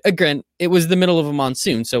Jackson put it, again, it was the middle of a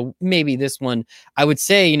monsoon. So maybe this one, I would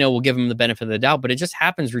say, we'll give him the benefit of the doubt, but it just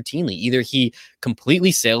happens routinely. Either he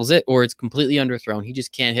completely sails it or it's completely underthrown. He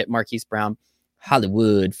just can't hit Marquise Brown,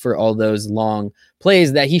 Hollywood, for all those long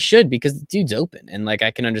plays that he should, because the dude's open. And like,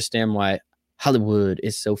 I can understand why Hollywood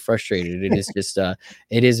is so frustrated. It is just,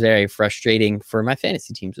 it is very frustrating for my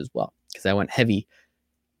fantasy teams as well, because I went heavy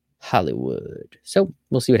Hollywood. So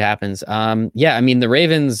we'll see what happens. Yeah, I mean, the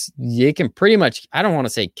Ravens, they can pretty much, I don't want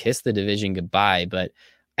to say kiss the division goodbye, but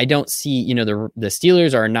I don't see, the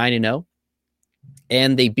Steelers are 9-0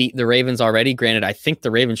 and they beat the Ravens already. Granted, I think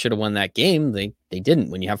the Ravens should have won that game. They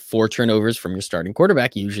didn't. When you have 4 turnovers from your starting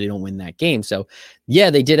quarterback, you usually don't win that game. So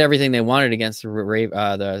yeah, they did everything they wanted against the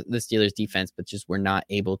Steelers defense, but just were not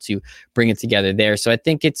able to bring it together there. So I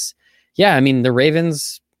think it's, yeah, I mean, the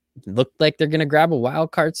Ravens look like they're going to grab a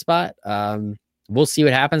wild card spot. We'll see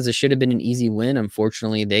what happens. It should have been an easy win.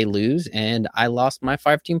 Unfortunately, they lose, and I lost my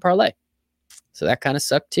 5-team parlay. So that kind of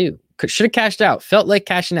sucked too. Should have cashed out. Felt like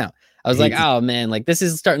cashing out. I was like, oh man, like this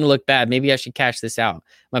is starting to look bad. Maybe I should cash this out.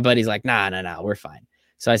 My buddy's like, nah, we're fine.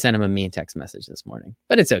 So I sent him a mean text message this morning,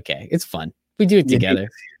 but it's okay. It's fun. We do it together.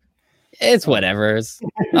 It's whatever. It's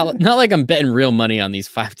not like I'm betting real money on these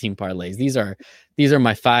 5-team parlays. These are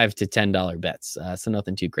my $5 to $10 bets. So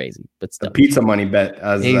nothing too crazy, but still. A pizza money bet,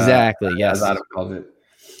 as exactly. Yes, as Adam called it.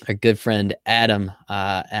 Our good friend Adam.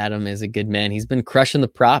 Adam is a good man. He's been crushing the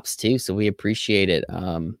props too, so we appreciate it.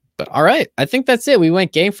 But all right, I think that's it. We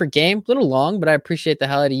went game for game, a little long, but I appreciate the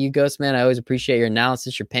hell out of you, Ghost Man. I always appreciate your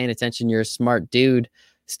analysis. You're paying attention. You're a smart dude.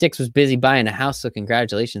 Sticks was busy buying a house, so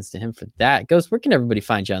congratulations to him for that. Ghost, where can everybody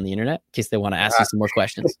find you on the internet in case they want to ask you some more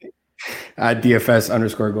questions? At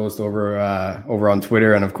DFS_Ghost over on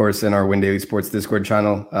Twitter, and of course in our Win Daily Sports Discord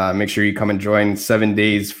channel. Make sure you come and join 7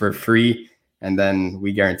 days for free, and then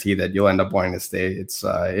we guarantee that you'll end up wanting to stay. It's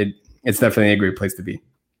definitely a great place to be.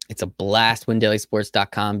 It's a blast.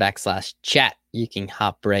 WinDailySports.com/chat. You can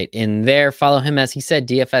hop right in there. Follow him, as he said,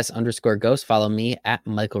 DFS_Ghost. Follow me at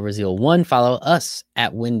Michael Raziel 1. Follow us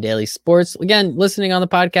at Win Daily Sports. Again, listening on the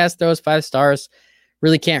podcast, throw us 5 stars.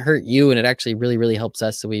 Really can't hurt you, and it actually really, really helps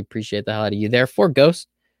us. So we appreciate the hell out of you there. For Ghost,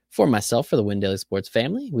 for myself, for the Win Daily Sports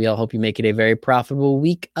family, we all hope you make it a very profitable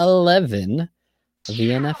week 11 of the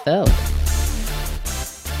NFL.